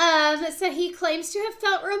it! So he claims to have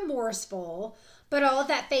felt remorseful, but all of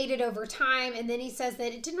that faded over time, and then he says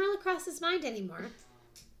that it didn't really cross his mind anymore.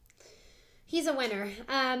 He's a winner.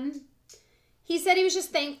 He said he was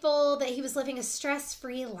just thankful that he was living a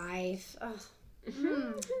stress-free life.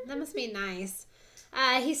 That must be nice.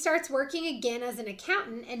 He starts working again as an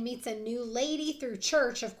accountant and meets a new lady through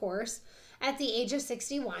church, of course, at the age of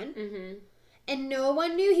 61. Mm-hmm. And no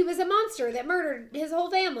one knew he was a monster that murdered his whole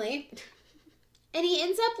family. And he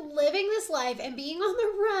ends up living this life and being on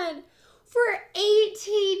the run for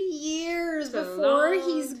 18 years before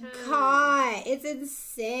he's caught. It's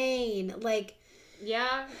insane.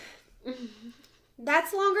 Yeah.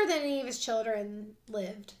 That's longer than any of his children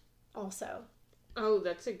lived, also. Oh,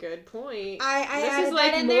 that's a good point. This is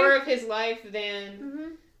more there. Of his life than... Mm-hmm.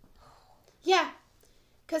 Yeah,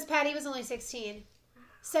 because Patty was only 16.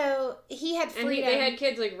 So he had freedom. And they had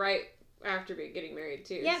kids right after getting married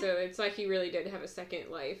too. Yeah. So it's he really did have a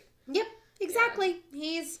second life. Yep, exactly.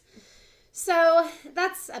 Yeah. So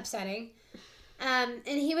that's upsetting. And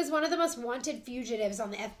he was one of the most wanted fugitives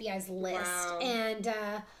on the FBI's list. Wow. And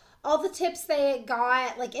all the tips they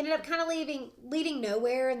got, ended up kind of leading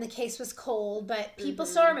nowhere, and the case was cold, but people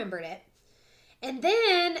still remembered it. And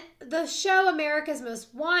then the show America's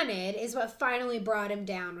Most Wanted is what finally brought him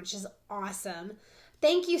down, which is awesome.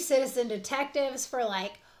 Thank you, Citizen Detectives, for,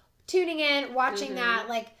 tuning in, watching that.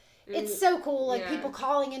 It's so cool, people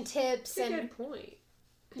calling in tips. That's a good point.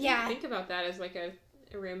 Yeah. Think about that as, a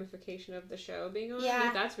ramification of the show being on.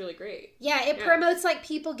 Yeah. That's really great. Yeah, it promotes,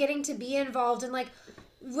 people getting to be involved in,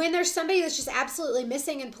 when there's somebody that's just absolutely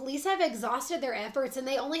missing and police have exhausted their efforts and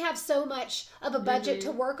they only have so much of a budget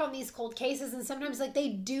to work on these cold cases, and sometimes like they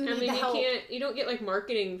do need the help. You don't get like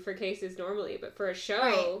marketing for cases normally, but for a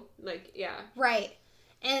show, like, yeah. Right.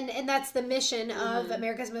 And that's the mission of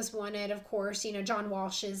America's Most Wanted, of course. You know, John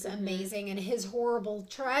Walsh is amazing, and his horrible,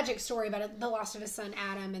 tragic story about the loss of his son,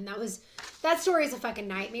 Adam. And that story is a fucking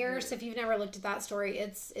nightmare. So if you've never looked at that story,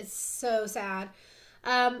 it's so sad.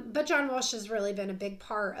 But John Walsh has really been a big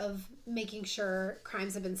part of making sure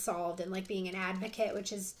crimes have been solved and like being an advocate,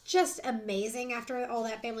 which is just amazing after all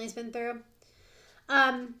that family's been through.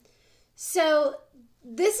 So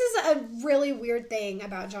this is a really weird thing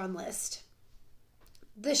about John List.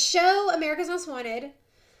 The show America's Most Wanted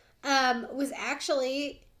was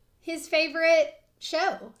actually his favorite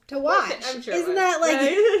show to watch. I'm sure. Isn't that like...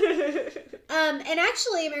 and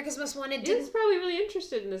actually, America's Most Wanted He was probably really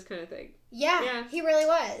interested in this kind of thing. Yeah, he really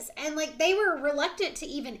was. And like they were reluctant to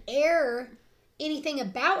even air anything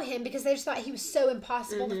about him because they just thought he was so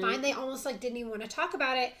impossible to find. They almost like didn't even want to talk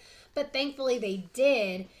about it. But thankfully they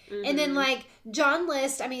did. And then like John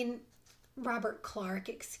List, I mean... Robert Clark,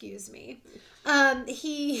 excuse me.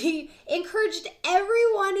 He encouraged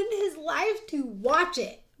everyone in his life to watch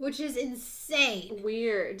it, which is insane.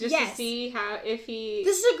 Weird. Just to see how, if he...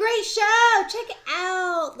 This is a great show! Check it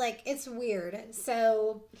out! Like, it's weird.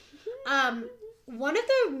 So, one of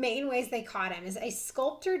the main ways they caught him is a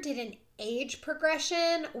sculptor did an age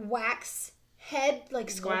progression wax head, like,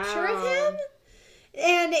 sculpture of him.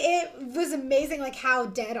 And it was amazing, like, how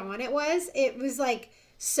dead on it was. It was, like...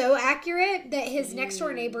 so accurate that his next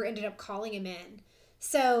door neighbor ended up calling him in.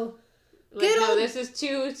 So, good old... No, this is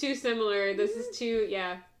too similar. This is too,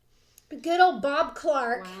 yeah. Good old Bob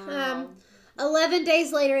Clark. Wow. 11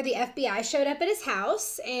 days later, the FBI showed up at his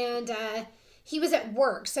house, and he was at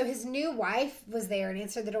work. So his new wife was there and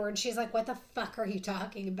answered the door, and she's like, "What the fuck are you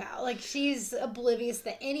talking about?" Like, she's oblivious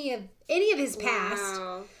to any of his past.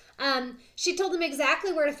 Wow. She told him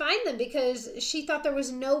exactly where to find them because she thought there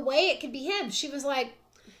was no way it could be him. She was like,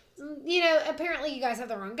 you know, apparently you guys have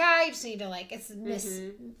the wrong guy. You just need to, like, it's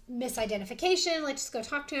misidentification. Like, just go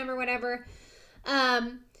talk to him or whatever.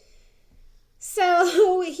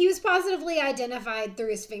 So he was positively identified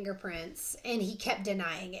through his fingerprints, and he kept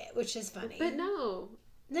denying it, which is funny. But no,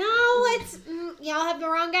 it's y'all have the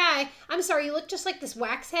wrong guy. I'm sorry, you look just like this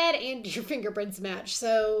wax head, and your fingerprints match.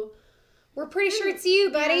 So we're pretty sure it's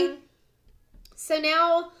you, buddy. Yeah. So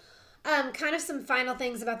now, kind of some final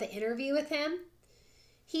things about the interview with him.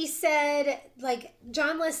 He said, like,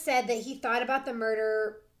 John List said that he thought about the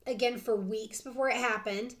murder again for weeks before it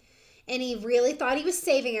happened. And he really thought he was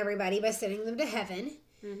saving everybody by sending them to heaven.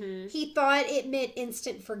 Mm-hmm. He thought it meant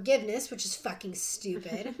instant forgiveness, which is fucking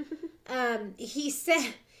stupid. He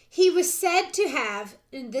said he was said to have,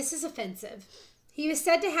 and this is offensive, he was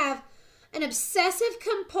said to have an obsessive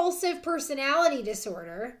compulsive personality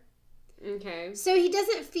disorder. Okay. So he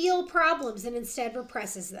doesn't feel problems and instead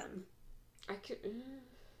represses them.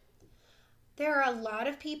 There are a lot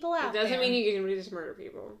of people out there. It doesn't mean you can just murder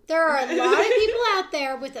people. There are a lot of people out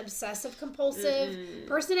there with obsessive compulsive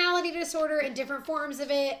personality disorder and different forms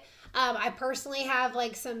of it. I personally have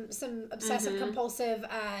like some obsessive compulsive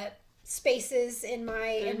spaces in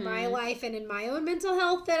my life and in my own mental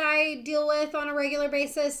health that I deal with on a regular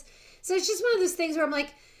basis. So it's just one of those things where I'm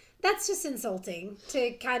like, that's just insulting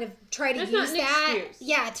to kind of try to use that. Excuse.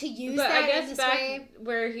 Yeah, to use but that I guess in this back way.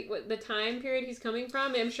 Where the time period he's coming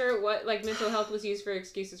from, I'm sure mental health was used for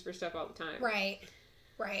excuses for stuff all the time. Right.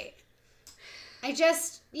 I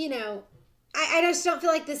just, I just don't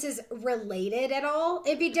feel like this is related at all.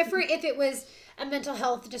 It'd be different if it was a mental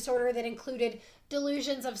health disorder that included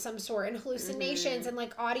delusions of some sort and hallucinations and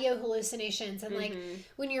like audio hallucinations and like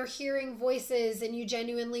when you're hearing voices and you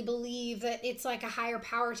genuinely believe that it's like a higher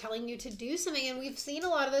power telling you to do something, and we've seen a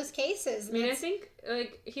lot of those cases. I mean, I think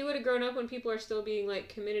like he would have grown up when people are still being like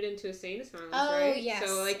committed into insane asylums, right? Yes.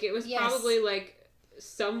 So like it was probably like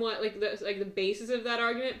somewhat like the basis of that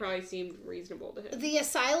argument probably seemed reasonable to him. The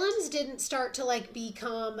asylums didn't start to like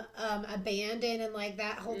become abandoned and like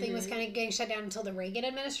that whole thing was kind of getting shut down until the Reagan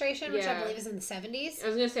administration, which I believe is in the 70s. I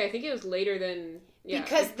was gonna say I think it was later than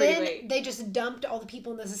because then they just dumped all the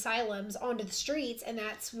people in those asylums onto the streets, and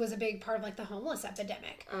that was a big part of like the homeless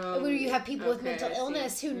epidemic, where you have people with mental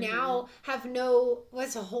illness who now have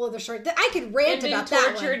what's a whole other story. I could rant about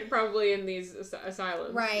that one. Tortured probably in these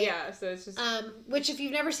asylums, right? Yeah, so it's just which if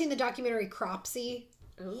you've never seen the documentary Cropsy,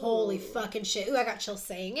 holy fucking shit! Ooh, I got chills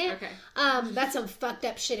saying it. Okay, that's some fucked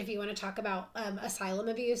up shit if you want to talk about asylum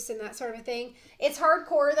abuse and that sort of a thing. It's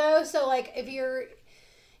hardcore though, so like if you're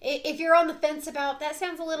if you're on the fence about that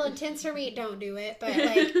sounds a little intense for me, don't do it. But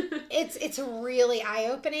like it's really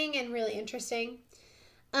eye-opening and really interesting.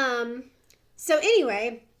 So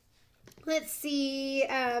anyway, let's see.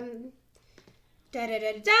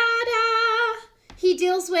 He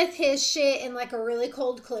deals with his shit in like a really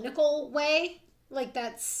cold clinical way. Like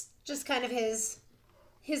that's just kind of his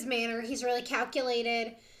manner. He's really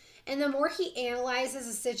calculated. And the more he analyzes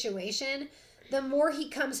a situation, the more he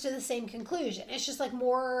comes to the same conclusion. It's just like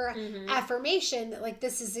more affirmation that like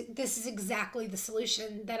this is exactly the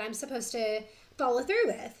solution that I'm supposed to follow through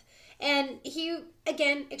with. And he,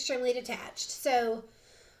 again, extremely detached. So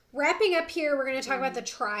wrapping up here, we're going to talk about the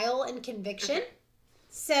trial and conviction. Okay.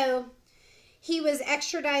 So he was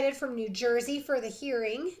extradited from New Jersey for the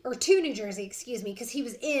hearing, or to New Jersey, excuse me, because he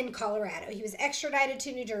was in Colorado. He was extradited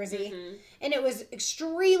to New Jersey, and it was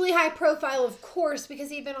extremely high profile, of course,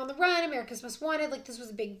 because he'd been on the run, America's Most Wanted, like this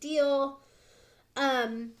was a big deal.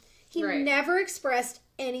 He never expressed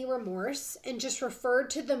any remorse and just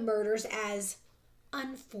referred to the murders as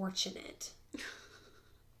unfortunate.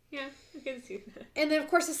 Yeah, I can see that. And then, of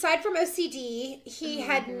course, aside from OCD, he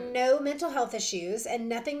had no mental health issues and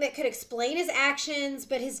nothing that could explain his actions,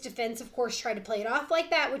 but his defense, of course, tried to play it off like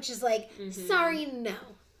that, which is like, sorry, no.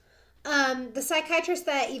 The psychiatrist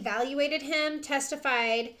that evaluated him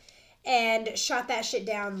testified and shot that shit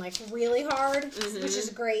down, like, really hard, which is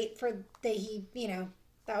great for that he,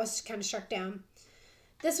 that was kind of struck down.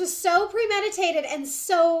 This was so premeditated and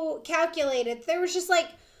so calculated. There was just, like,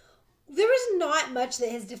 there was not much that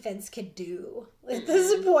his defense could do at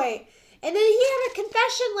this point. And then he had a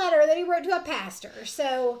confession letter that he wrote to a pastor.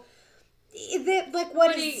 So, like,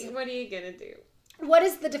 what are you going to do? What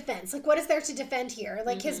is the defense? Like, what is there to defend here?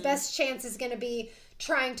 Like, his best chance is going to be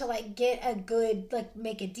trying to, like, get a good, like,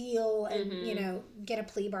 make a deal and, get a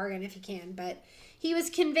plea bargain if he can. But he was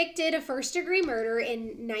convicted of first-degree murder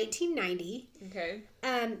in 1990. Okay.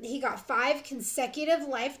 He got 5 consecutive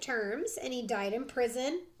life terms, and he died in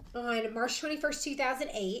prison on March 21st,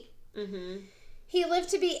 2008. He lived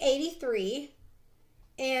to be 83.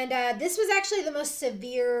 And this was actually the most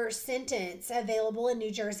severe sentence available in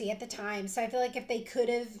New Jersey at the time. So I feel like if they could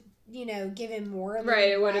have, given more than right,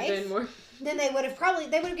 it would have been more. Then they would have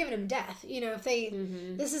given him death. If they,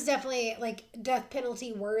 this is definitely like death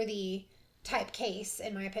penalty worthy type case,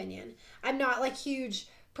 in my opinion. I'm not like huge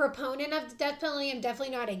proponent of the death penalty. I'm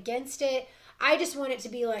definitely not against it. I just want it to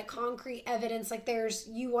be like concrete evidence, like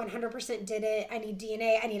you 100% did it. I need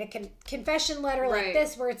DNA. I need a confession letter like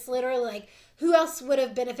this where it's literally like, who else would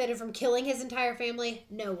have benefited from killing his entire family?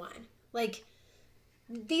 No one. Like,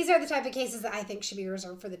 these are the type of cases that I think should be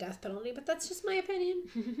reserved for the death penalty, but that's just my opinion.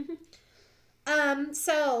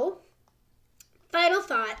 So, final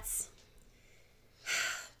thoughts.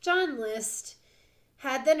 John List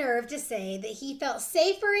had the nerve to say that he felt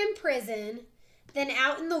safer in prison than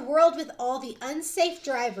out in the world with all the unsafe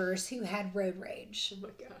drivers who had road rage. Oh my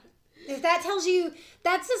God. If that tells you,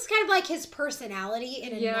 that's just kind of like his personality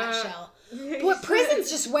in a nutshell. But prison's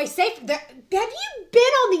just way safer. Have you been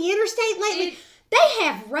on the interstate lately? They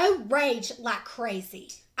have road rage like crazy.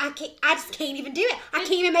 I just can't even do it. I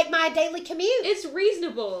can't even make my daily commute. It's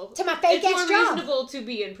reasonable. To my fake ass job. It's more reasonable to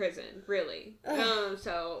be in prison, really.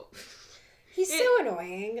 So... He's so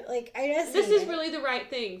annoying. Like, I just this is really the right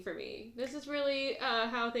thing for me. This is really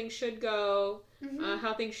how things should go,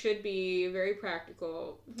 how things should be, very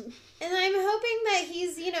practical. And I'm hoping that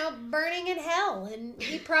he's, burning in hell, and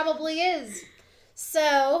he probably is.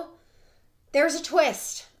 So, there's a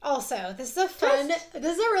twist also. This is a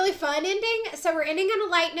really fun ending. So, we're ending on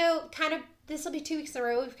a light note, kind of, this will be 2 weeks in a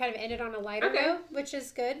row. We've kind of ended on a lighter note, which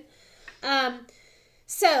is good.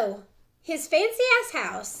 So, his fancy-ass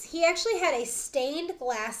house, he actually had a stained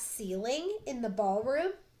glass ceiling in the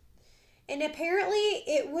ballroom. And apparently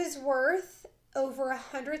it was worth over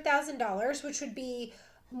 $100,000, which would be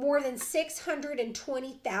more than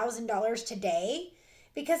 $620,000 today,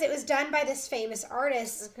 because it was done by this famous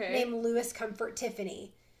artist named Louis Comfort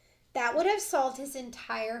Tiffany. That would have solved his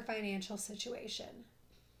entire financial situation.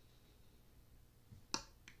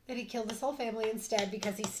 That he killed his whole family instead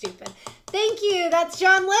because he's stupid. Thank you. That's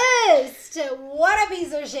John List. What a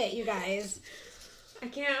piece of shit, you guys. I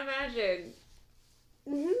can't imagine.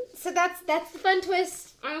 So that's the fun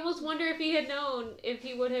twist. I almost wonder if he had known if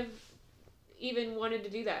he would have even wanted to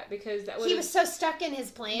do that, because that would he was so stuck in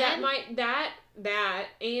his plan. That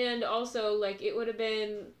and also like it would have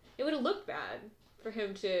looked bad for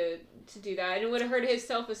him to do that, and it would have hurt his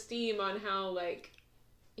self-esteem on how like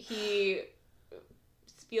he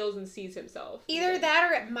feels and sees himself. Either that,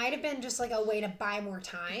 or it might have been just like a way to buy more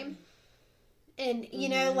time. And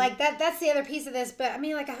like that's the other piece of this. But I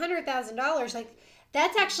mean, like $100,000, like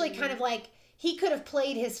that's actually kind of like he could have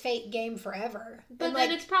played his fate game forever. But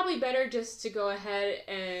then it's probably better just to go ahead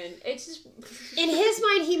and it's just in his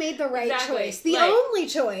mind he made the right choice, the only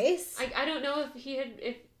choice. I don't know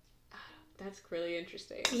if that's really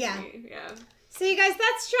interesting. Yeah. Yeah. So you guys,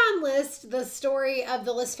 that's John List, the story of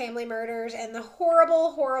the List family murders and the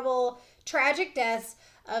horrible, horrible, tragic deaths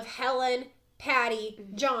of Helen, Patty,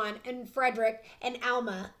 John, and Frederick, and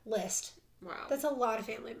Alma List. Wow. That's a lot of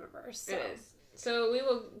family members. So. It is. So we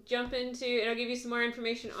will jump into, and I'll give you some more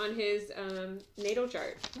information on his natal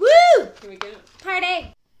chart. Woo! Here we go.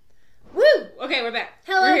 Party! Woo! Okay, we're back.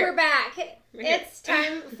 Hello, we're back. It's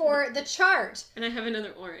time for the chart. And I have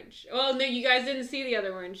another orange. Well, no, you guys didn't see the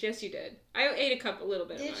other orange. Yes, you did. I ate a little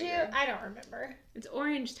bit. Did you? I don't remember. It's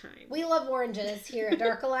orange time. We love oranges here at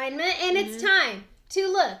Dark Alignment, and it's time to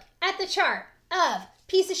look at the chart of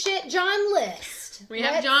piece of shit John List. We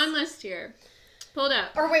have John List here. Pulled up.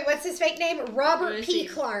 Or wait, what's his fake name? Robert P.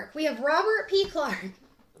 Clark. We have Robert P. Clark.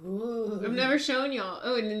 Ooh. I've never shown y'all.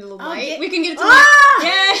 Oh, and then the light. We can get it to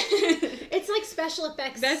Yeah! It's like special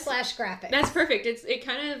effects / graphics. That's perfect. It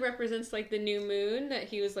kind of represents like the new moon that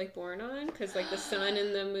he was like born on, because like the sun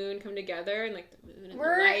and the moon come together, and like the moon and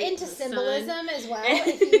we're the light into symbolism as well.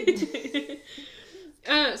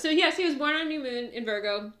 So yes, he was born on new moon in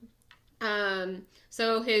Virgo.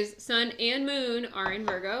 So his sun and moon are in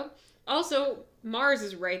Virgo. Also, Mars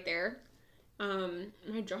is right there.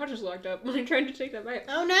 My jaw just locked up when I tried to take that bite.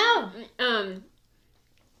 Oh no!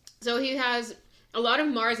 So he has a lot of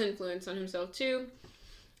Mars influence on himself too.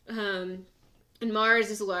 And Mars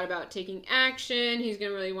is a lot about taking action. He's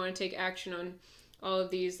gonna really want to take action on all of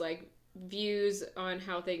these like views on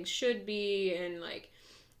how things should be and like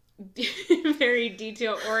very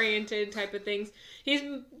detail oriented type of things. He's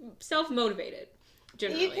self-motivated.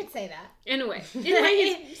 Generally. You could say that. In a way. In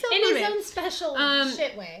his own special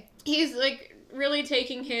shit way. He's like really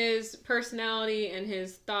taking his personality and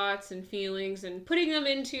his thoughts and feelings and putting them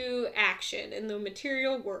into action in the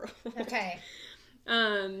material world. Okay.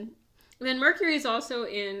 Then Mercury is also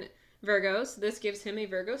in Virgo, so this gives him a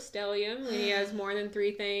Virgo stellium when he has more than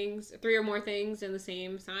 3 or more things in the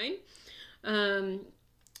same sign.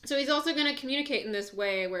 So he's also going to communicate in this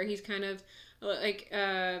way where he's kind of like,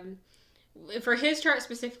 for his chart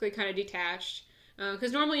specifically, kind of detached.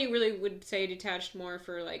 Because normally you really would say detached more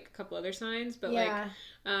for like a couple other signs, but like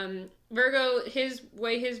Virgo, his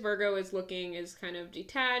Virgo is looking is kind of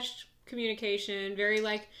detached communication, very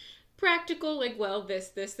like practical, like, well,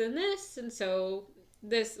 this, and this, and so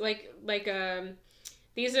this,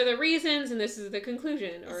 these are the reasons, and this is the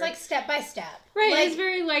conclusion. Or, it's like step by step. Right, like, it's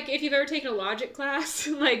very like, if you've ever taken a logic class,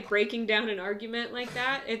 like breaking down an argument like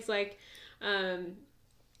that, it's like,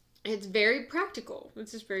 it's very practical.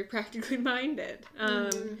 It's just very practically minded.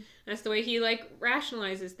 That's the way he like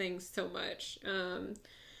rationalizes things so much. And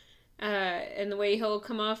the way he'll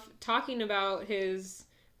come off talking about his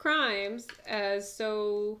crimes as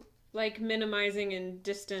so like minimizing and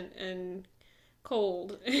distant and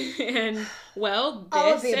cold and well,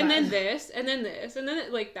 this and then this and then this and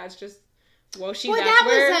then like that's just was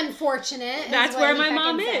unfortunate. That's where my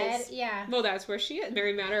mom is. Yeah. Well, that's where she is.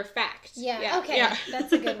 Very matter of fact. Yeah. Okay. Yeah.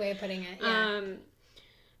 That's a good way of putting it. Yeah.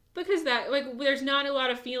 Because that like there's not a lot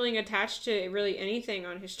of feeling attached to really anything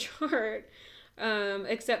on his chart,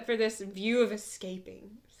 except for this view of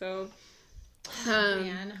escaping. So,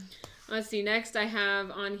 man. Let's see. Next, I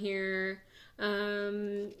have on here. Where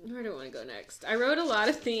do I want to go next? I wrote a lot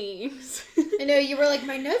of things. I know, you were like,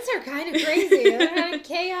 my notes are kind of crazy. They're kind of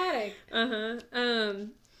chaotic.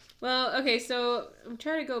 Well, okay, so I'm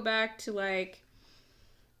trying to go back to like,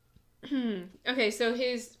 okay, so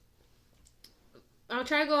I'll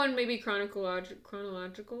try to go in maybe chronologically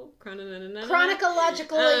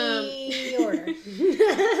order.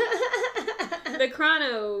 The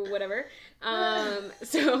chrono, whatever.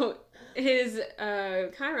 So his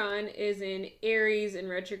Chiron is in Aries in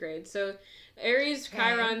retrograde. So Aries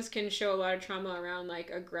Chirons can show a lot of trauma around like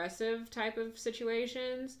aggressive type of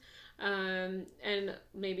situations. And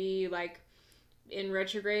maybe like in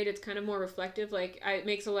retrograde, it's kind of more reflective. Like it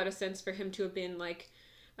makes a lot of sense for him to have been like,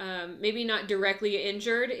 maybe not directly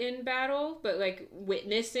injured in battle, but like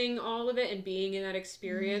witnessing all of it and being in that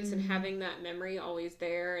experience and having that memory always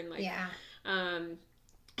there. And like,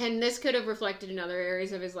 and this could have reflected in other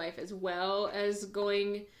areas of his life as well as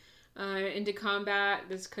going into combat.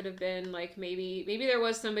 This could have been like maybe there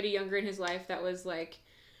was somebody younger in his life that was like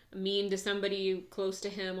mean to somebody close to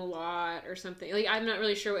him a lot or something. Like I'm not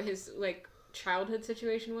really sure what his like childhood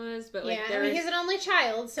situation was, but like he's an only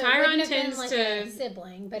child, so Chiron it tends been like to a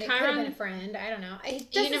sibling, but it could have been a friend. I don't know.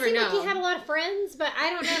 It doesn't never seem know. like he had a lot of friends, but I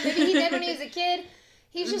don't know. Maybe he did when he was a kid.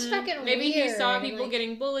 He's just fucking maybe weird. He saw people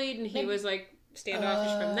getting bullied and he was like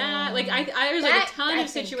standoffish from that. Like there's like a ton of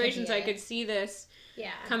situations I could see this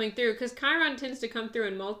coming through, because Chiron tends to come through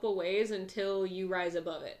in multiple ways until you rise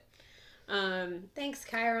above it. Thanks,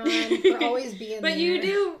 Chiron, for always being but there.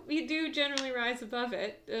 But you do generally rise above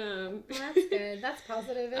it. Well, that's good. That's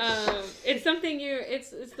positive. It's something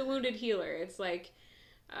it's the wounded healer. It's like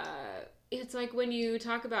when you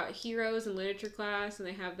talk about heroes in literature class and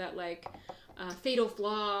they have that like fatal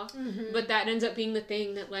flaw, but that ends up being the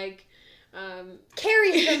thing that like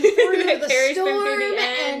carries them through the storm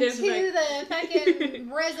and to the fucking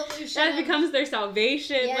resolution. That becomes their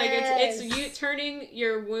salvation. Yes. Like it's you turning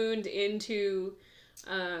your wound into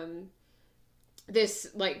this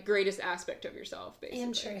like greatest aspect of yourself, basically.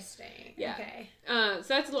 Interesting. Yeah. Okay. So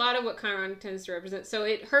that's a lot of what Chiron tends to represent. So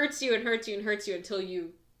it hurts you and hurts you and hurts you until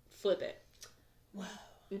you flip it. Whoa.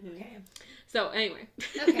 Okay. So anyway.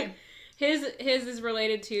 Okay. His is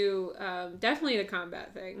related to definitely the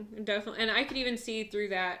combat thing, definitely, and I could even see through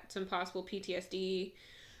that some possible PTSD,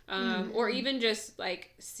 or even just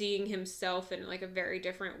like seeing himself in like a very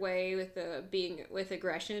different way with being with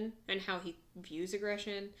aggression and how he views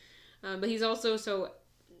aggression. But he's also so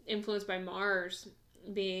influenced by Mars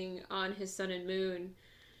being on his sun and moon.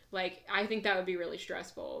 Like I think that would be really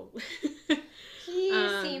stressful. He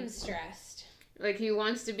seems stressed. Like he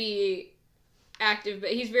wants to be active, but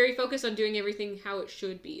he's very focused on doing everything how it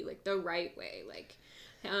should be, like the right way. Like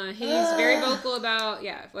he's very vocal about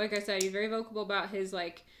like I said, he's very vocal about his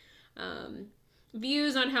like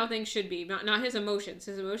views on how things should be, not his emotions.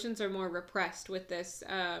 His emotions are more repressed with this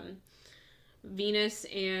Venus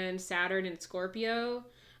and Saturn and Scorpio.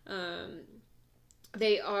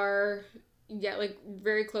 They are like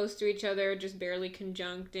very close to each other, just barely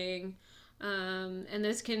conjuncting, and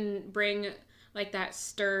this can bring like that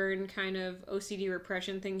stern kind of OCD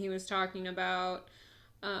repression thing he was talking about.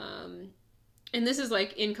 And this is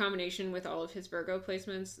like in combination with all of his Virgo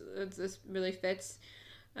placements. This really fits.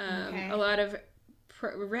 A lot of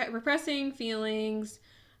repressing feelings,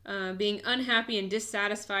 being unhappy and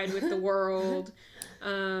dissatisfied with the world.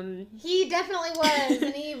 He definitely was,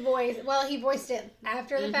 and he voiced it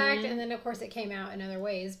after the fact, and then of course it came out in other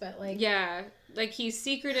ways, but like... Yeah, like he's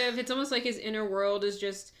secretive. It's almost like his inner world is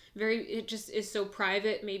just it just is so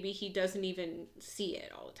private, maybe he doesn't even see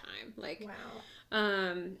it all the time. Like,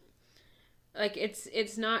 wow. Like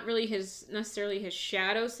it's not really necessarily his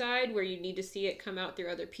shadow side where you need to see it come out through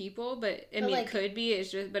other people, but I mean, like, it could be,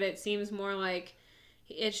 but it seems more like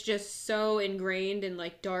it's just so ingrained and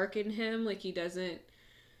like dark in him. Like he's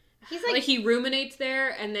like he ruminates there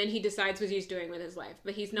and then he decides what he's doing with his life,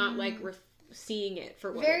 but he's not like seeing it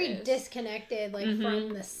for what very it is. Disconnected, like from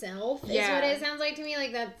the self is what it sounds like to me.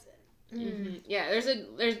 Like that's yeah,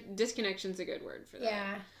 there's disconnection's a good word for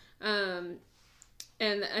that. Yeah.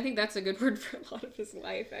 And I think that's a good word for a lot of his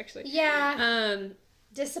life, actually. Yeah.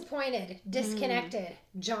 Disappointed, disconnected,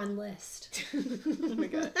 John List. Oh my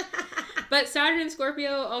god. But Saturn in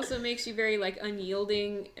Scorpio also makes you very like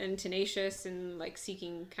unyielding and tenacious and like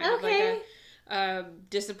seeking kind of like a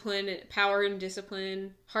discipline, power and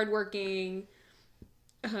discipline, hardworking,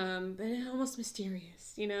 but almost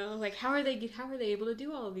mysterious, you know? Like how are they able to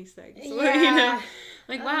do all of these things? Yeah. You know?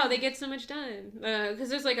 Like wow, they get so much done. Because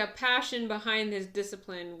there's like a passion behind this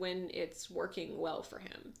discipline when it's working well for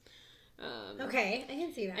him. Okay, I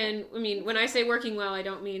can see that. And I mean, when I say working well, I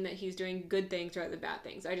don't mean that he's doing good things rather than bad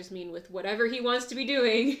things. I just mean with whatever he wants to be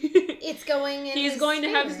doing, it's going in he's going to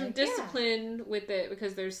have some discipline with it,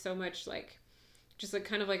 because there's so much like just like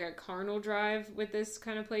kind of like a carnal drive with this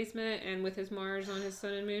kind of placement and with his Mars on his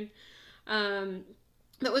sun and moon.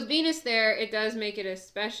 But with Venus there, it does make it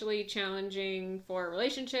especially challenging for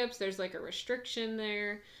relationships. There's like a restriction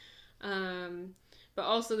there. But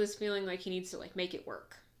also this feeling like he needs to like make it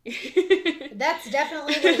work. That's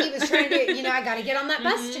definitely what he was trying to do. You know, I got to get on that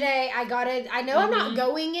bus today. I know I'm not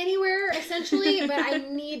going anywhere essentially, but I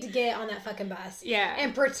need to get on that fucking bus. Yeah.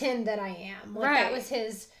 And pretend that I am. Like that was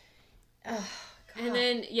his and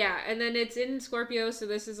then it's in Scorpio, so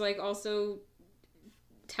this is like also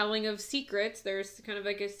telling of secrets. There's kind of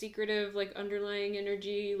like a secretive like underlying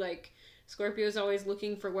energy. Like Scorpio's always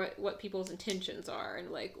looking for what people's intentions are and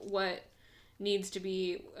like what needs to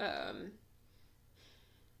be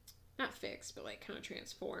not fixed, but like kind of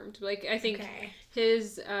transformed. Like I think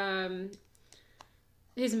his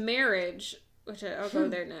marriage, which I'll go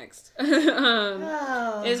there next,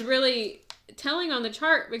 is really telling on the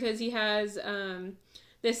chart, because he has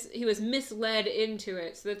he was misled into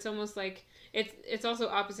it. So it's almost like it's also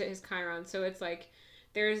opposite his Chiron. So it's like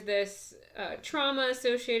there's this trauma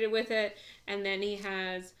associated with it, and then he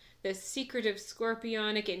has this secretive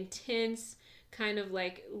scorpionic intense kind of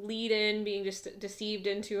like lead in being just deceived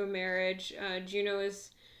into a marriage. Juno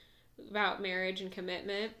is about marriage and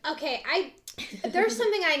commitment. Okay, there's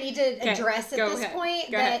something I need to address at this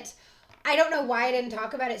point that I don't know why I didn't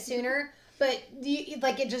talk about it sooner, but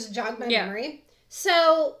it just jogged my memory.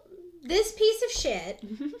 So this piece of shit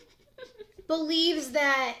believes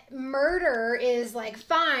that murder is like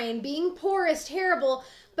fine, being poor is terrible,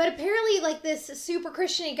 but apparently like this super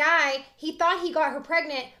Christian guy, he thought he got her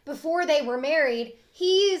pregnant before they were married.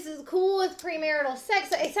 He's cool with premarital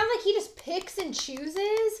sex. It sounds like he just picks and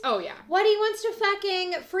chooses. Oh yeah, what he wants to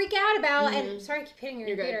fucking freak out about. And sorry, I keep hitting your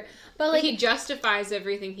computer, but like he justifies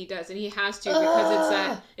everything he does, and he has to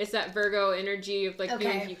because it's that Virgo energy of like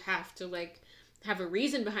you have to like have a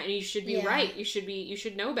reason behind it. You should be right. You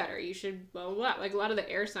should know better. You should blah, blah, blah. Like a lot of the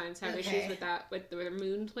air signs have issues with that, with their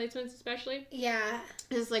moon placements especially. Yeah.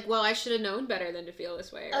 It's like, well, I should have known better than to feel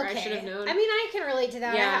this way. Or I should have known. I mean, I can relate to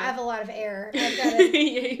that. Yeah. I have a lot of air. I've got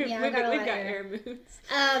we've got air moons.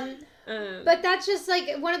 But that's just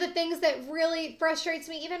like one of the things that really frustrates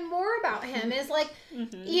me even more about him is like,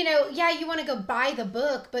 you know, you want to go buy the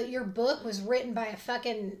book, but your book was written by a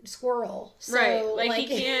fucking squirrel. So, right. Like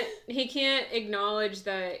he can't acknowledge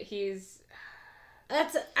that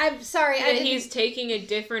I'm sorry. He's taking a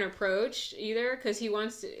different approach either because he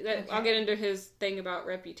wants to. I'll get into his thing about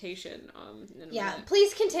reputation.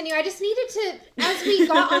 Please continue. I just needed to, as we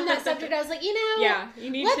got on that subject, I was like,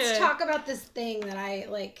 let's talk about this thing that I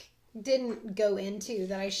like didn't go into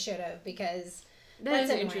that I should have because that's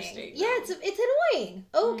interesting. Yeah, it's annoying.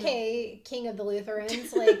 Okay, King of the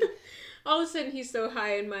Lutherans, like all of a sudden he's so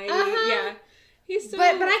high and mighty. Yeah. So... But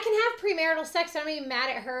I can have premarital sex. I'm not even mad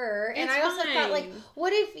at her. And I also thought, like,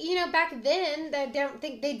 what if, back then, I don't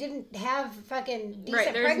think they didn't have fucking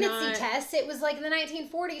decent pregnancy tests. It was like in the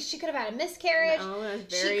 1940s. She could have had a miscarriage. Oh,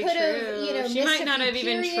 that's very true. She might not have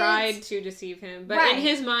even tried to deceive him. But in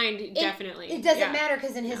his mind, definitely. It doesn't matter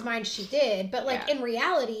because in his mind she did. But, like, in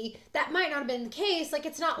reality, that might not have been the case. Like,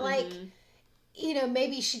 it's not like...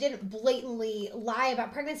 maybe she didn't blatantly lie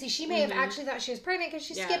about pregnancy. She may have actually thought she was pregnant because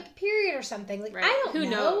she skipped a period or something. Like, I don't know. Who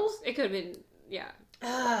knows? It could have been,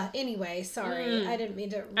 anyway, sorry. I didn't mean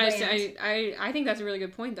to rant. I think that's a really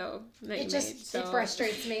good point, though. It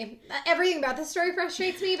frustrates me. Everything about this story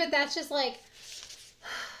frustrates me, but that's just like,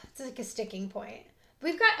 it's like a sticking point.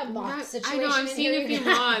 We've got a moth situation. I know, I'm seeing a few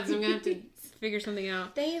moths. I'm going to have to figure something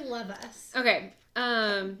out. They love us. Okay.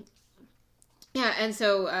 Yeah, and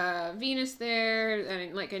so Venus there,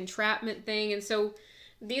 and like entrapment thing, and so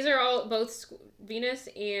these are all both Venus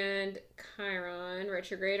and Chiron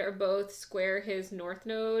retrograde are both square his North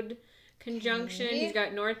Node conjunction. Okay. He's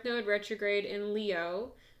got North Node retrograde in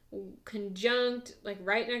Leo, conjunct like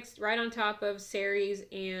right on top of Ceres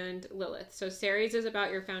and Lilith. So Ceres is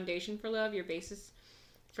about your foundation for love, your basis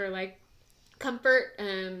for like comfort.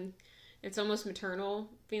 It's almost maternal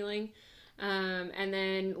feeling. And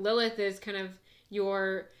then Lilith is kind of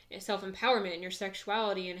your self-empowerment and your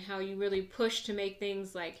sexuality and how you really push to make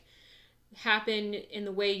things like happen in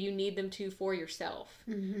the way you need them to for yourself.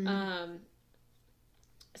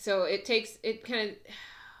 So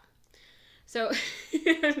so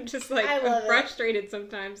I'm just like, I'm frustrated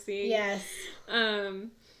sometimes seeing. Yes. Okay.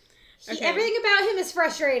 Everything about him is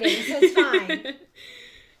frustrating, so it's fine.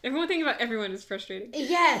 Everything about everyone is frustrating.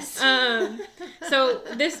 Yes. So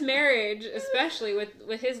this marriage, especially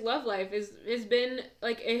with his love life, has been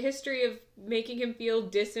like a history of making him feel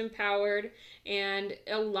disempowered and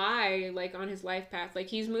a lie like on his life path. Like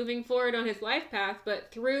he's moving forward on his life path,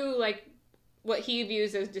 but through like what he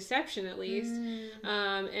views as deception at least,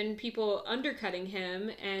 and people undercutting him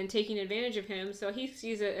and taking advantage of him. So he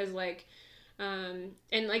sees it as like, and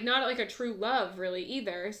like not like a true love really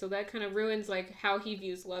either. So that kind of ruins like how he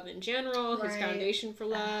views love in general, his foundation for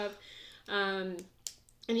love. And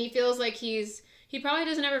he feels like he probably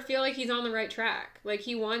doesn't ever feel like he's on the right track. Like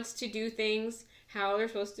he wants to do things how they're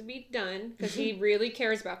supposed to be done because he really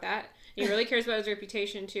cares about that. He really cares about his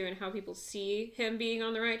reputation too and how people see him being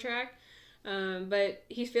on the right track. But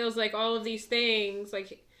he feels like all of these things,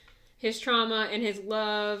 like his trauma and his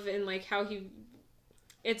love and like how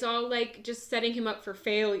it's all like just setting him up for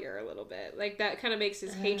failure a little bit. Like that kind of makes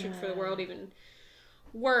his hatred for the world even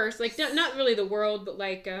worse. Like not really the world, but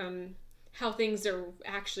like how things are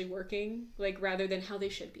actually working, like rather than how they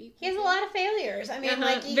should be. He has a lot of failures. I mean,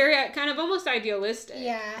 like very kind of almost idealistic.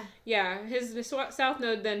 Yeah. Yeah. His South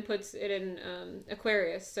Node then puts it in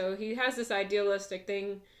Aquarius, so he has this idealistic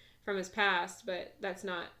thing from his past, but that's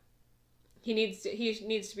not. He needs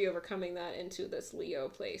to be overcoming that into this Leo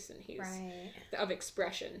place, and he's of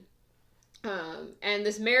expression. And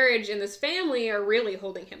this marriage and this family are really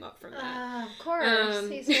holding him up from that. Of course.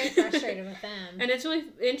 He's very frustrated with them. And it's really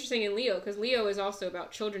interesting in Leo, because Leo is also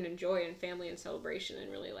about children and joy and family and celebration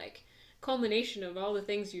and really, like, culmination of all the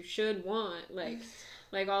things you should want.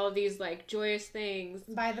 Like all of these, like, joyous things.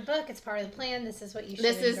 By the book, it's part of the plan. This is what you should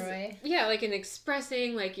enjoy. Yeah, like, in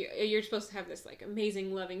expressing, like, you're supposed to have this, like,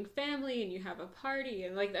 amazing, loving family, and you have a party.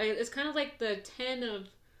 And, like, it's kind of like the 10 of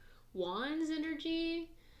Wands energy.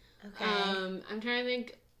 Okay. I'm trying to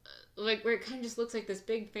think, like, where it kind of just looks like this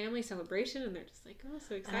big family celebration, and they're just like, oh,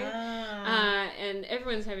 so excited. And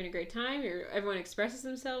everyone's having a great time. Everyone expresses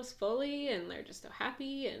themselves fully, and they're just so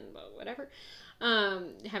happy, and whatever.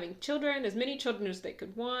 Having children, as many children as they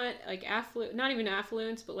could want, like, not even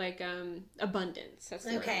affluence, but, like, abundance. That's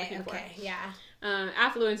the word I'm looking for. Yeah.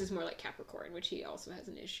 Affluence is more like Capricorn, which he also has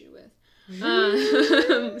an issue with.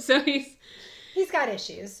 So He's got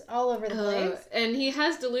issues all over the place. And he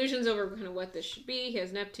has delusions over kind of what this should be. He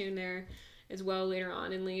has Neptune there as well later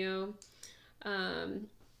on in Leo. And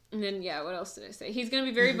then, yeah, what else did I say? He's going to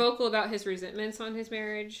be very vocal about his resentments on his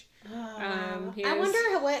marriage. I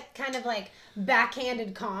wonder what kind of, like,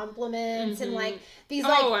 backhanded compliments and, like, these,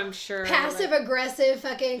 like, I'm sure, passive-aggressive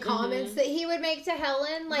fucking comments that he would make to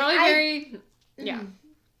Helen. Like, probably very, yeah.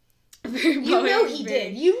 You know he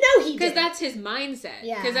did. Because that's his mindset.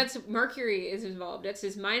 Yeah. Because that's Mercury is involved. That's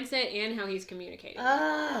his mindset and how he's communicating.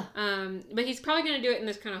 But he's probably going to do it in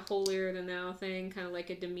this kind of holier than thou thing, kind of like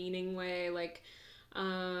a demeaning way, like,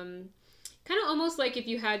 kind of almost like if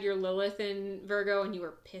you had your Lilith in Virgo and you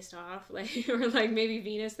were pissed off, like, or like maybe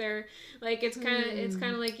Venus there, like it's kind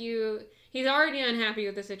of like he's already unhappy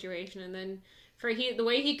with the situation, and then the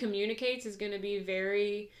way he communicates is going to be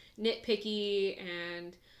very nitpicky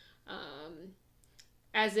and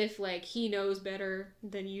as if, like, he knows better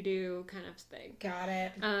than you do, kind of thing. Got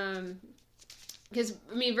it. Because,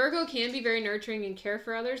 I mean, Virgo can be very nurturing and care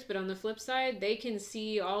for others, but on the flip side, they can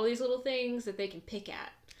see all these little things that they can pick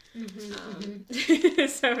at.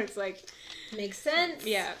 So it's like... Makes sense.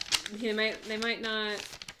 Yeah. They might not...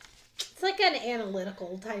 It's like an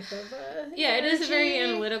analytical type of yeah, energy. It is a very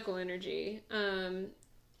analytical energy.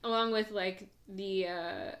 Along with, like, the...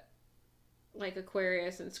 like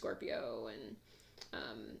Aquarius and Scorpio, and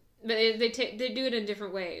but they do it in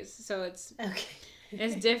different ways, so it's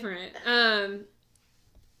different.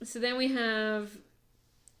 So then we have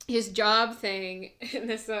his job thing, and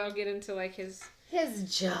this I'll get into, like, his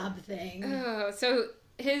job thing. Oh, so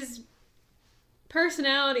his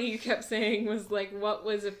personality, you kept saying, was like what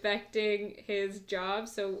was affecting his job.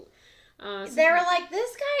 So they were like,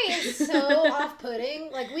 this guy is so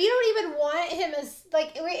off-putting. Like, we don't even want him as,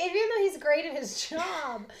 like, even though he's great at his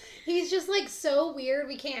job, he's just, like, so weird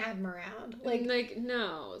we can't have him around. Like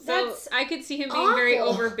no. So I could see him being very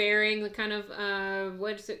overbearing, the kind of,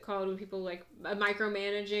 what's it called when people, like,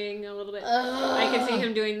 micromanaging a little bit. I could see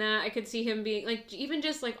him doing that. I could see him being, like, even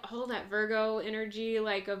just, like, all that Virgo energy,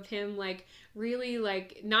 like, of him, like, really,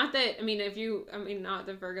 like, not that not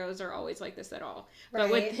that Virgos are always like this at all,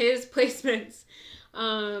 but with his placements,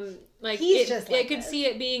 like, I could see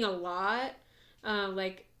it being a lot,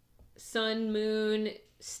 like Sun, Moon,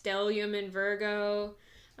 Stellium in Virgo,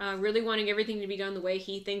 really wanting everything to be done the way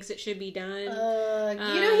he thinks it should be done.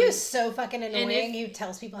 He was so fucking annoying. He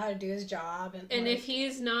tells people how to do his job, and if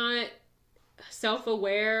he's not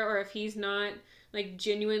self-aware, or if he's not, like,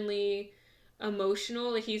 genuinely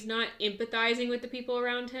emotional, like, he's not empathizing with the people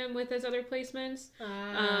around him with his other placements,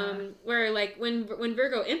 where, like, when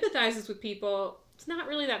Virgo empathizes with people, it's not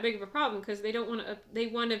really that big of a problem, because they don't want to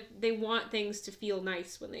they want things to feel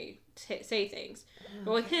nice when they say things.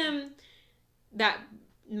 But with him, that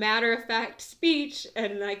matter-of-fact speech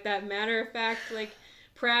and, like, that matter-of-fact, like,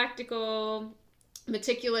 practical,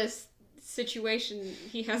 meticulous situation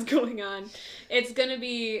he has going on, it's gonna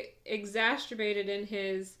be exacerbated in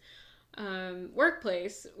his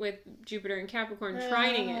workplace with Jupiter and Capricorn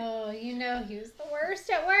trining it. Oh, he was the worst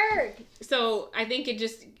at work. So I think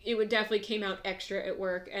it would definitely came out extra at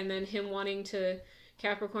work, and then him wanting to,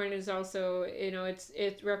 Capricorn is also,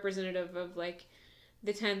 it's representative of, like,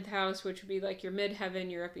 the 10th house, which would be, like, your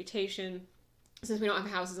midheaven, your reputation. Since we don't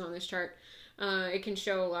have houses on this chart, it can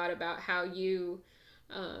show a lot about how you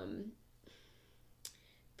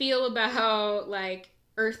feel about, like,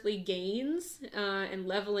 earthly gains and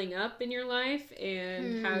leveling up in your life,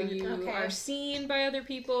 and how you are seen by other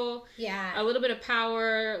people. Yeah. A little bit of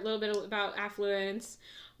power, a little bit about affluence.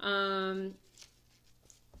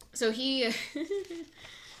 So he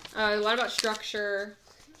a lot about structure.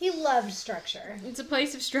 He loved structure. It's a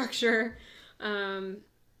place of structure.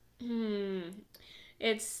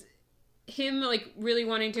 It's him like really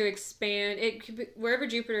wanting to expand it could be, wherever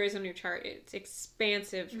Jupiter is on your chart, it's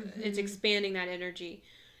expansive. It's expanding that energy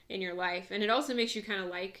in your life, and it also makes you kind of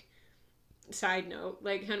like, side note,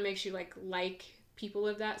 like kind of makes you like people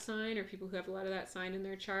of that sign, or people who have a lot of that sign in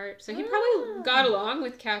their chart. So he probably got along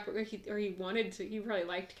with Capricorn, or he wanted to. He probably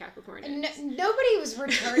liked Capricorn. Nobody was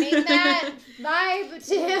returning that vibe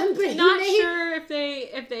to him, but not sure if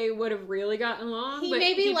they would have really gotten along. He but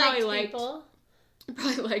maybe he liked probably people.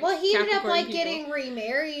 Probably liked. Well, he ended up like people. getting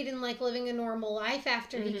remarried and like living a normal life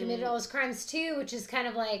after he committed all his crimes too, which is kind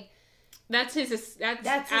of like that's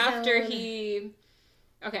after he.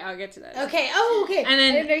 Okay, I'll get to that. Okay. Oh, okay. And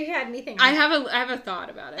then I didn't know you had anything. I have a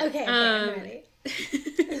thought about it. Okay, I'm ready.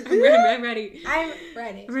 I'm ready. I'm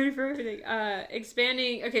ready. I'm ready for everything.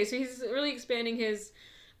 Expanding. Okay, so he's really expanding his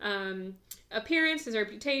appearance, his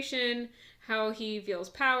reputation, how he feels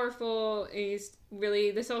powerful. He's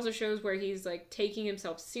really. This also shows where he's like taking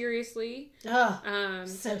himself seriously. Oh,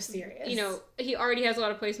 so serious. You know, he already has a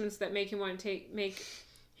lot of placements that make him want to make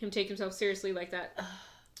him take himself seriously, like that.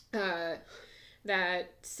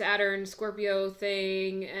 That Saturn Scorpio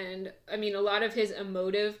thing, and I mean a lot of his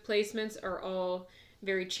emotive placements are all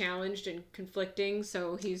very challenged and conflicting,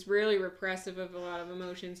 so he's really repressive of a lot of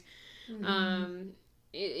emotions.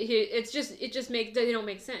 It just makes, they don't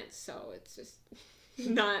make sense, so it's just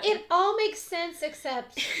not. It all makes sense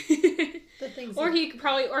except the things. Or he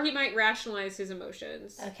might rationalize his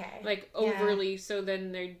emotions. Okay. Like overly, so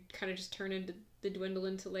then they kind of just turn into. They dwindle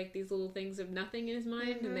into like these little things of nothing in his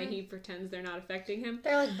mind, and then he pretends they're not affecting him.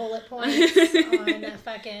 They're like bullet points on a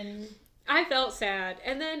fucking. I felt sad,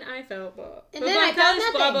 and then I felt blah. And then I felt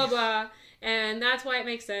nothing. Blah blah blah, and that's why it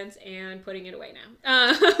makes sense. And putting it away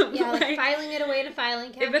now. Yeah, like filing it away in a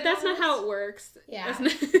filing cabinet. But that's not how it works. Yeah,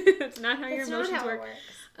 that's not how your emotions work.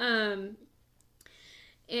 And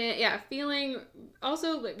yeah, feeling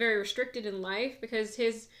also very restricted in life because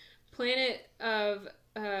his planet of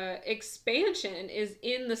expansion is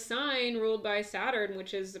in the sign ruled by Saturn,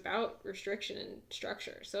 which is about restriction and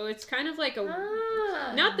structure. So it's kind of like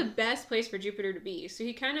not the best place for Jupiter to be. So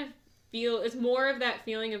he kind of it's more of that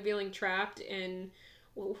feeling of feeling trapped and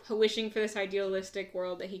wishing for this idealistic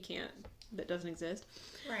world that doesn't exist.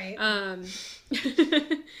 Right.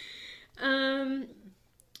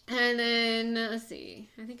 And then let's see.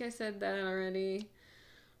 I think I said that already.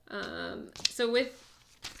 So with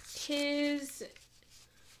his.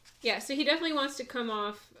 Yeah, so he definitely wants to come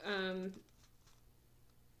off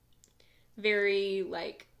very,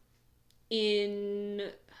 like,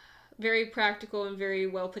 very practical and very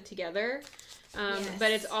well put together. Yes.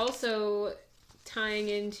 But it's also tying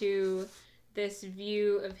into this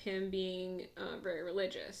view of him being very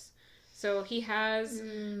religious. So he has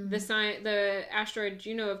the asteroid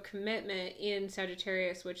Juno of commitment in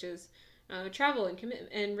Sagittarius, which is travel and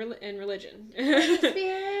commitment and religion.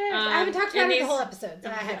 I haven't talked about it the whole episode, so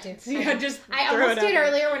I had to. I almost did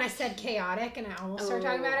earlier when I said chaotic, and I almost started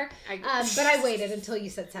talking about her. But I waited until you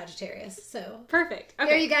said Sagittarius. So perfect. Okay.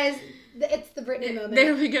 There, you guys. It's the Brittany moment.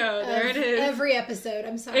 There we go. There it is. Every episode.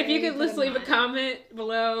 I'm sorry. If you could just leave a comment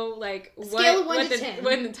below, like scale of 1 to 10,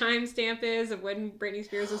 when the timestamp is of when Britney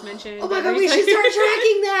Spears was mentioned. Oh my god, we should start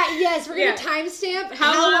tracking that. Yes, we're gonna timestamp.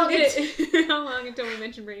 How long until we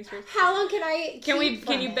mention Britney Spears? How long can I?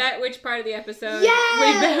 Can you bet which part of the episode?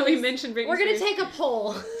 Yes! we mentioned Britney Spears. We're gonna take a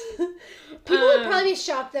poll. People would probably be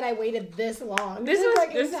shocked that I waited this long. This is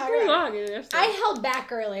pretty long. I held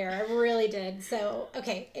back earlier. I really did. So,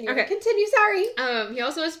 okay. Anyway, continue. Sorry. He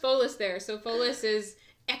also has Pholus there. So Pholus is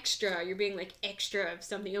extra. You're being like extra of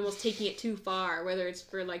something, almost taking it too far, whether it's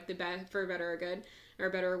for like for better or good, or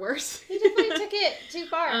better or worse. He definitely took it too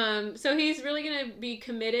far. So he's really going to be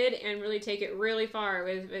committed and really take it really far.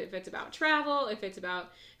 If it's about travel, if it's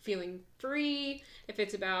about feeling free, if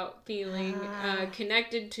it's about feeling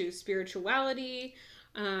connected to spirituality,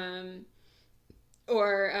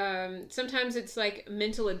 or sometimes it's like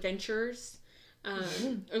mental adventures,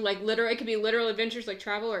 or like it could be literal adventures like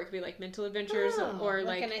travel, or it could be like mental adventures, or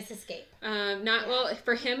like a nice escape. Well,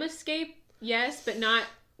 for him, escape, yes, but not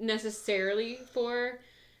necessarily for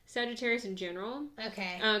Sagittarius in general.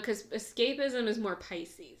 Okay. Because escapism is more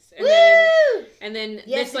Pisces. And then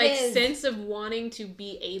yes, this like sense of wanting to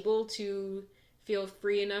be able to feel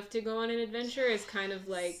free enough to go on an adventure is kind of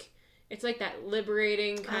like, it's like that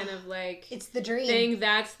liberating kind of like, it's the dream thing.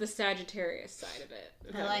 That's the Sagittarius side of it.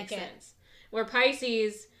 If I like it. Sense. Where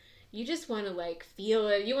Pisces, you just want to like feel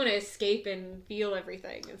it. You want to escape and feel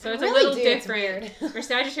everything. And so it's really a little different. Where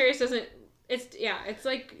Sagittarius doesn't. It's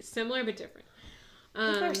like similar but different.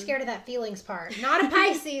 People are scared of that feelings part. Not a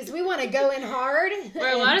Pisces. We want to go in hard.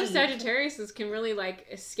 Where a lot of Sagittariuses can really like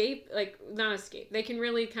escape, like not escape. They can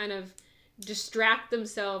really kind of distract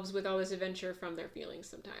themselves with all this adventure from their feelings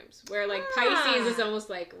sometimes. Where, like, Pisces is almost,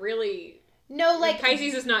 like, really... No, like...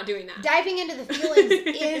 Pisces is not doing that. Diving into the feelings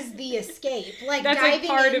is the escape. Like, that's diving like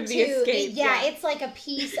part into, of the escape. Yeah, it's like a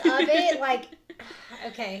piece of it. Like,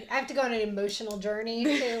 okay, I have to go on an emotional journey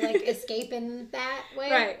to, like, escape in that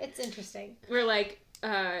way. Right. It's interesting. We're, like...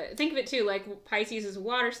 think of it too, like Pisces is a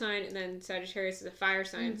water sign and then Sagittarius is a fire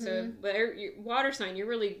sign. So water sign, you're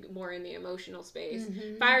really more in the emotional space.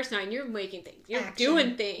 Fire sign, you're making things, you're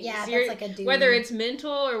doing things. Yeah, you're, that's like a doing. Whether it's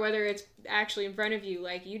mental or whether it's actually in front of you,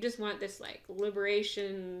 like you just want this like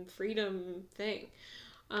liberation, freedom thing.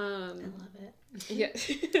 I love it. Yeah.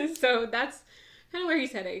 So that's kind of where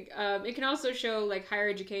he's heading. It can also show like higher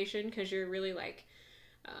education because you're really like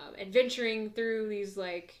adventuring through these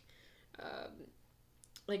like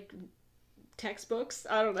textbooks.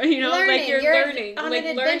 I don't know, you know, like you're learning.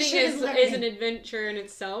 Like learning is an adventure in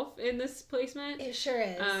itself in this placement. It sure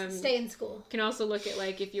is. Stay in school. You can also look at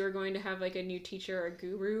like if you were going to have like a new teacher or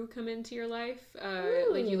guru come into your life.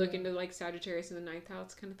 Like you look into like Sagittarius in the 9th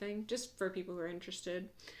house kind of thing, just for people who are interested.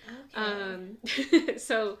 Okay.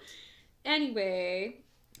 So anyway,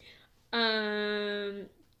 I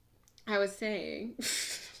was saying. As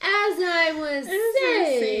I was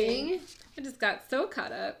saying. I just got so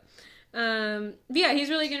caught up. Yeah, he's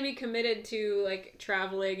really going to be committed to, like,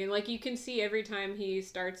 traveling. And, like, you can see every time he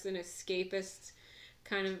starts an escapist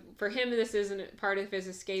kind of... For him, this isn't part of his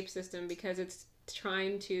escape system because it's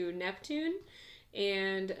trying to Neptune.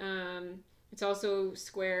 And it's also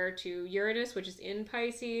square to Uranus, which is in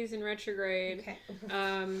Pisces in retrograde. Okay.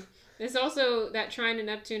 There's also... That trine to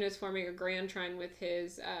Neptune is forming a grand trine with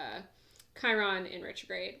his Chiron in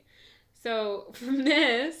retrograde. So from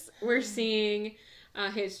this, we're seeing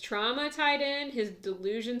his trauma tied in, his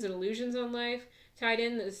delusions and illusions on life tied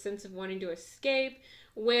in, the sense of wanting to escape,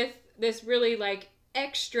 with this really like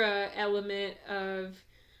extra element of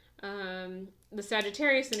the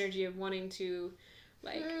Sagittarius energy of wanting to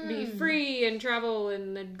like be free and travel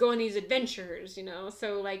and go on these adventures, you know?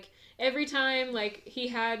 So like every time like he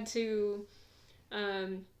had to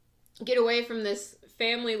get away from this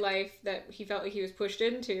family life that he felt like he was pushed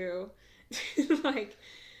into, like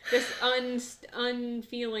this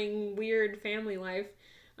unfeeling weird family life,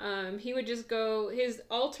 he would just go, his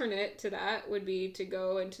alternate to that would be to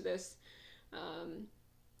go into this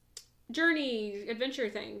journey adventure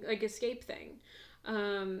thing, like escape thing,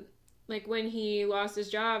 like when he lost his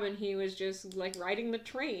job and he was just like riding the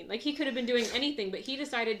train, like he could have been doing anything, but he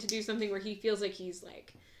decided to do something where he feels like he's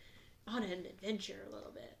like on an adventure a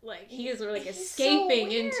little bit. Like he is like escaping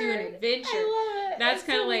so into an adventure. I love it. That's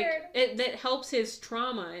kind of so like it, that helps his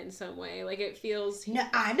trauma in some way. Like it feels. No,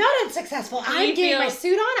 I'm not unsuccessful. I'm getting my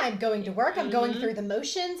suit on. I'm going to work. I'm going through the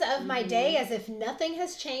motions of my day as if nothing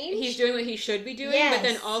has changed. He's doing what he should be doing, but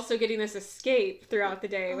then also getting this escape throughout the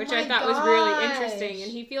day, which I thought was really interesting.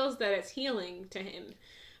 And he feels that it's healing to him,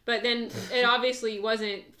 but then it obviously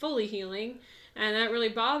wasn't fully healing. And that really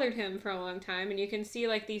bothered him for a long time. And you can see,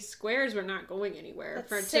 like, these squares were not going anywhere.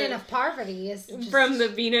 That sin of poverty is just... From the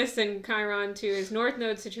Venus and Chiron to his North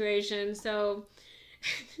Node situation. So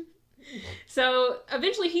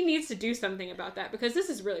eventually he needs to do something about that because this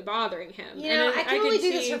is really bothering him. You know, I can only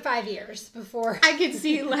do this for 5 years before... I could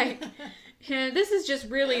see, like, this is just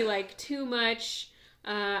really, like, too much...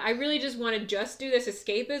 I really just want to just do this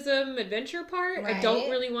escapism adventure part. Right. I don't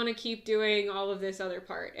really want to keep doing all of this other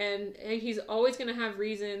part. And he's always going to have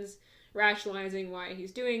reasons rationalizing why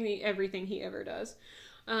he's doing everything he ever does.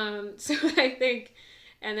 So I think,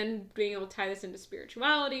 and then being able to tie this into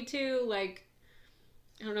spirituality too, like,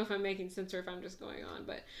 I don't know if I'm making sense or if I'm just going on,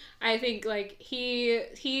 but I think like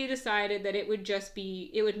he decided that it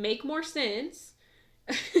would make more sense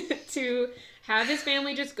to have his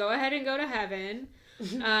family just go ahead and go to heaven.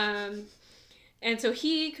 And so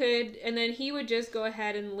he would just go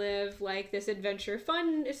ahead and live like this adventure,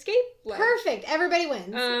 fun escape life. Perfect. Everybody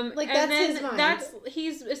wins. Like that's his mind.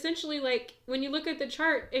 He's essentially like, when you look at the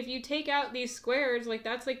chart, if you take out these squares, like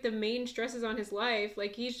that's like the main stresses on his life.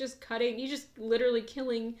 Like he's just literally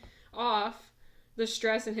killing off the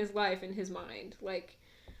stress in his life and his mind. Like,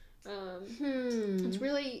 it's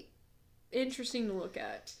really interesting to look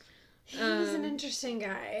at. He's an interesting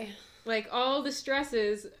guy. Like, all the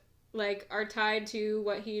stresses, like, are tied to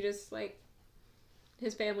what he just, like,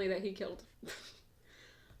 his family that he killed.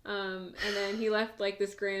 And then he left, like,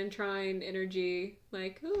 this grand trine energy,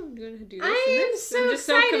 like, oh, I'm going to do this and this. I'm just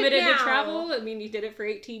so committed to travel. I mean, you did it for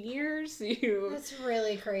 18 years. That's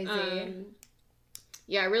really crazy.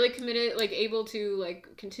 Yeah, really committed, like, able to,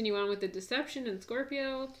 like, continue on with the deception in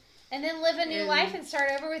Scorpio. And then live a new life and start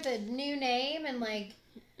over with a new name and, like...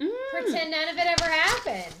 pretend none of it ever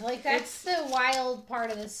happened. Like, that's the wild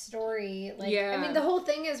part of the story. Like, I mean, the whole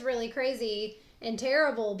thing is really crazy and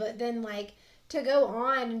terrible, but then, like, to go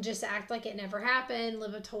on and just act like it never happened,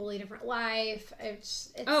 live a totally different life.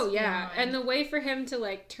 It's beyond. And the way for him to,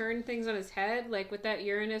 like, turn things on his head, like, with that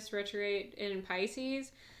Uranus retrograde in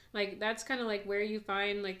Pisces, like, that's kind of, like, where you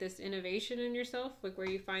find, like, this innovation in yourself, like, where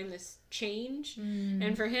you find this change.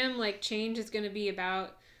 And for him, like, change is going to be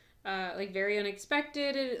about, like, very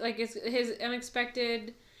unexpected. Like, it's his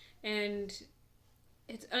unexpected, and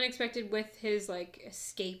it's unexpected with his, like,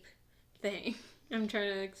 escape thing. I'm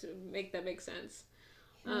trying to make that make sense.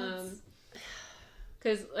 Because,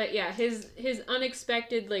 like, his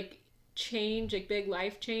unexpected, like, change, like, big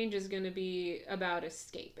life change is going to be about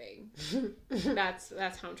escaping. That's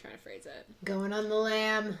how I'm trying to phrase it. Going on the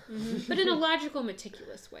lam. But in a logical,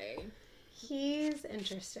 meticulous way. He's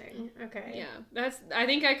interesting. Okay. Yeah. I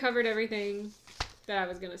think I covered everything that I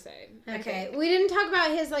was going to say. Okay. We didn't talk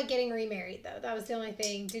about his, like, getting remarried, though. That was the only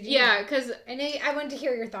thing. Did you? Yeah, because I wanted to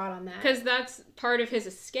hear your thought on that. Because that's part of his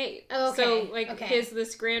escape. Oh, okay. So, like,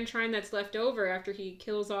 this grand trine that's left over after he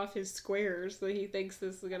kills off his squares that he thinks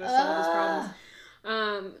this is going to solve his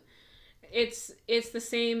problems. It's the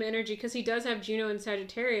same energy, because he does have Juno and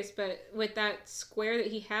Sagittarius, but with that square that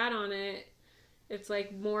he had on it, it's,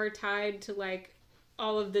 like, more tied to, like,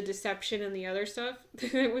 all of the deception and the other stuff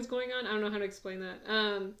that was going on. I don't know how to explain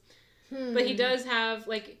that. But he does have,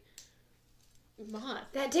 like, moth.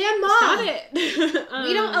 That damn moth. Stop it.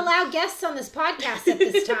 We don't allow guests on this podcast at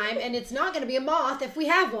this time, and it's not going to be a moth if we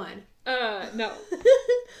have one. No.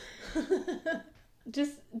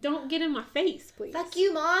 Just don't get in my face, please. Fuck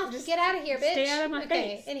you, moth. Just get out of here, bitch. Stay out of my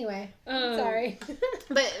face. Okay, anyway. Sorry.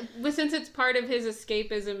 but since it's part of his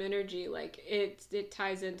escapism energy, like, it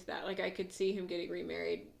ties into that. Like, I could see him getting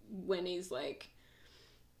remarried when he's, like,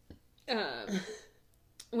 having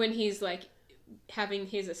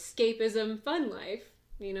his escapism fun life,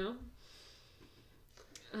 you know?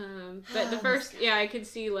 But the first, I could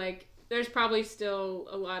see, like, there's probably still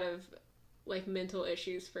a lot of, like, mental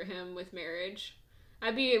issues for him with marriage.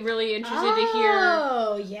 I'd be really interested to hear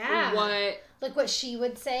what she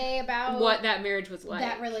would say about what that marriage was like.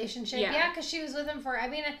 That relationship. Yeah, because she was with him for, I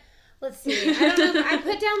mean, let's see. I don't know. I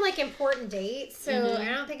put down, like, important dates, so I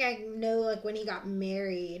don't think I know, like, when he got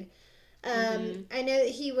married. I know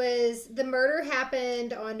that the murder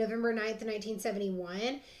happened on November 9th,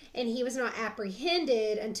 1971, and he was not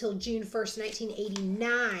apprehended until June 1st,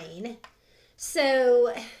 1989.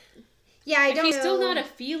 So... yeah, I don't know. He's still not a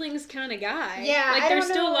feelings kind of guy. Yeah, like, there's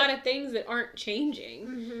still a lot of things that aren't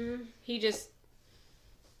changing. He just...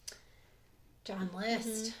 John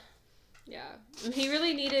List. Yeah. And he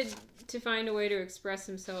really needed to find a way to express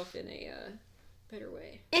himself in a better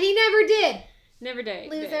way. And he never did. Never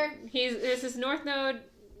did. Loser. This North Node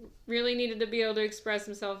really needed to be able to express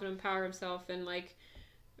himself and empower himself and, like,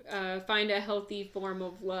 find a healthy form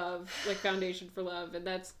of love, like, foundation for love. And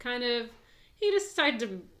that's kind of... he decided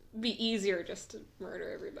to... be easier just to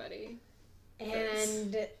murder everybody.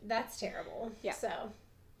 And that's terrible. Yeah. So,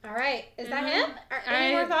 all right. Is that him?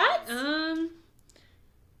 Any more thoughts?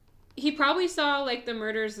 He probably saw, like, the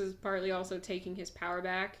murders as partly also taking his power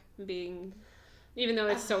back, even though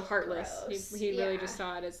it's so heartless. Gross. He really just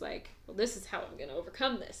saw it as, like, well, this is how I'm going to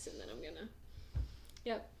overcome this, and then I'm going to...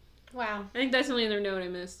 Yep. Wow. I think that's the only other note I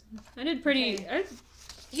missed. I did pretty... Okay.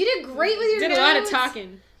 You did great with your notes. Did a lot of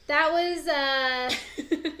talking. That was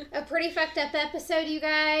a pretty fucked up episode, you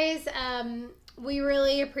guys. We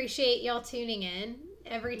really appreciate y'all tuning in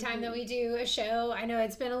every time that we do a show. I know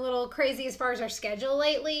it's been a little crazy as far as our schedule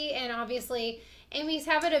lately, and obviously Amy's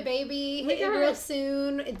having a baby real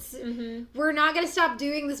soon. It's we're not going to stop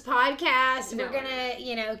doing this podcast. No. We're going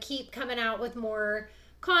to, keep coming out with more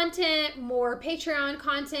content, more Patreon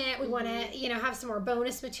content. We want to, have some more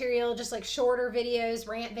bonus material, just like shorter videos,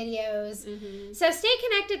 rant videos. So stay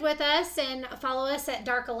connected with us and follow us at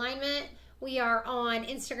Dark Alignment. We are on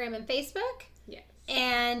Instagram and Facebook. Yes.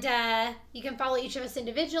 And you can follow each of us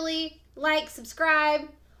individually. Like, subscribe,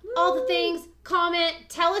 all the things. Comment.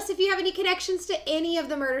 Tell us if you have any connections to any of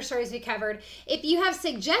the murder stories we covered. If you have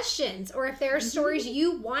suggestions or if there are stories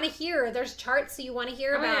you want to hear, there's charts you want to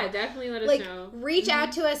hear about. Yeah, definitely let us know. Reach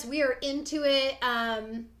out to us. We are into it.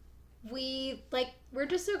 We're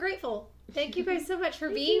just so grateful. Thank you guys so much for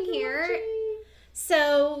being here.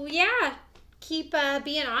 So, yeah. Keep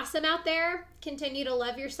being awesome out there. Continue to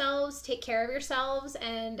love yourselves. Take care of yourselves.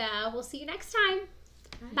 And we'll see you next time.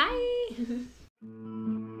 Bye.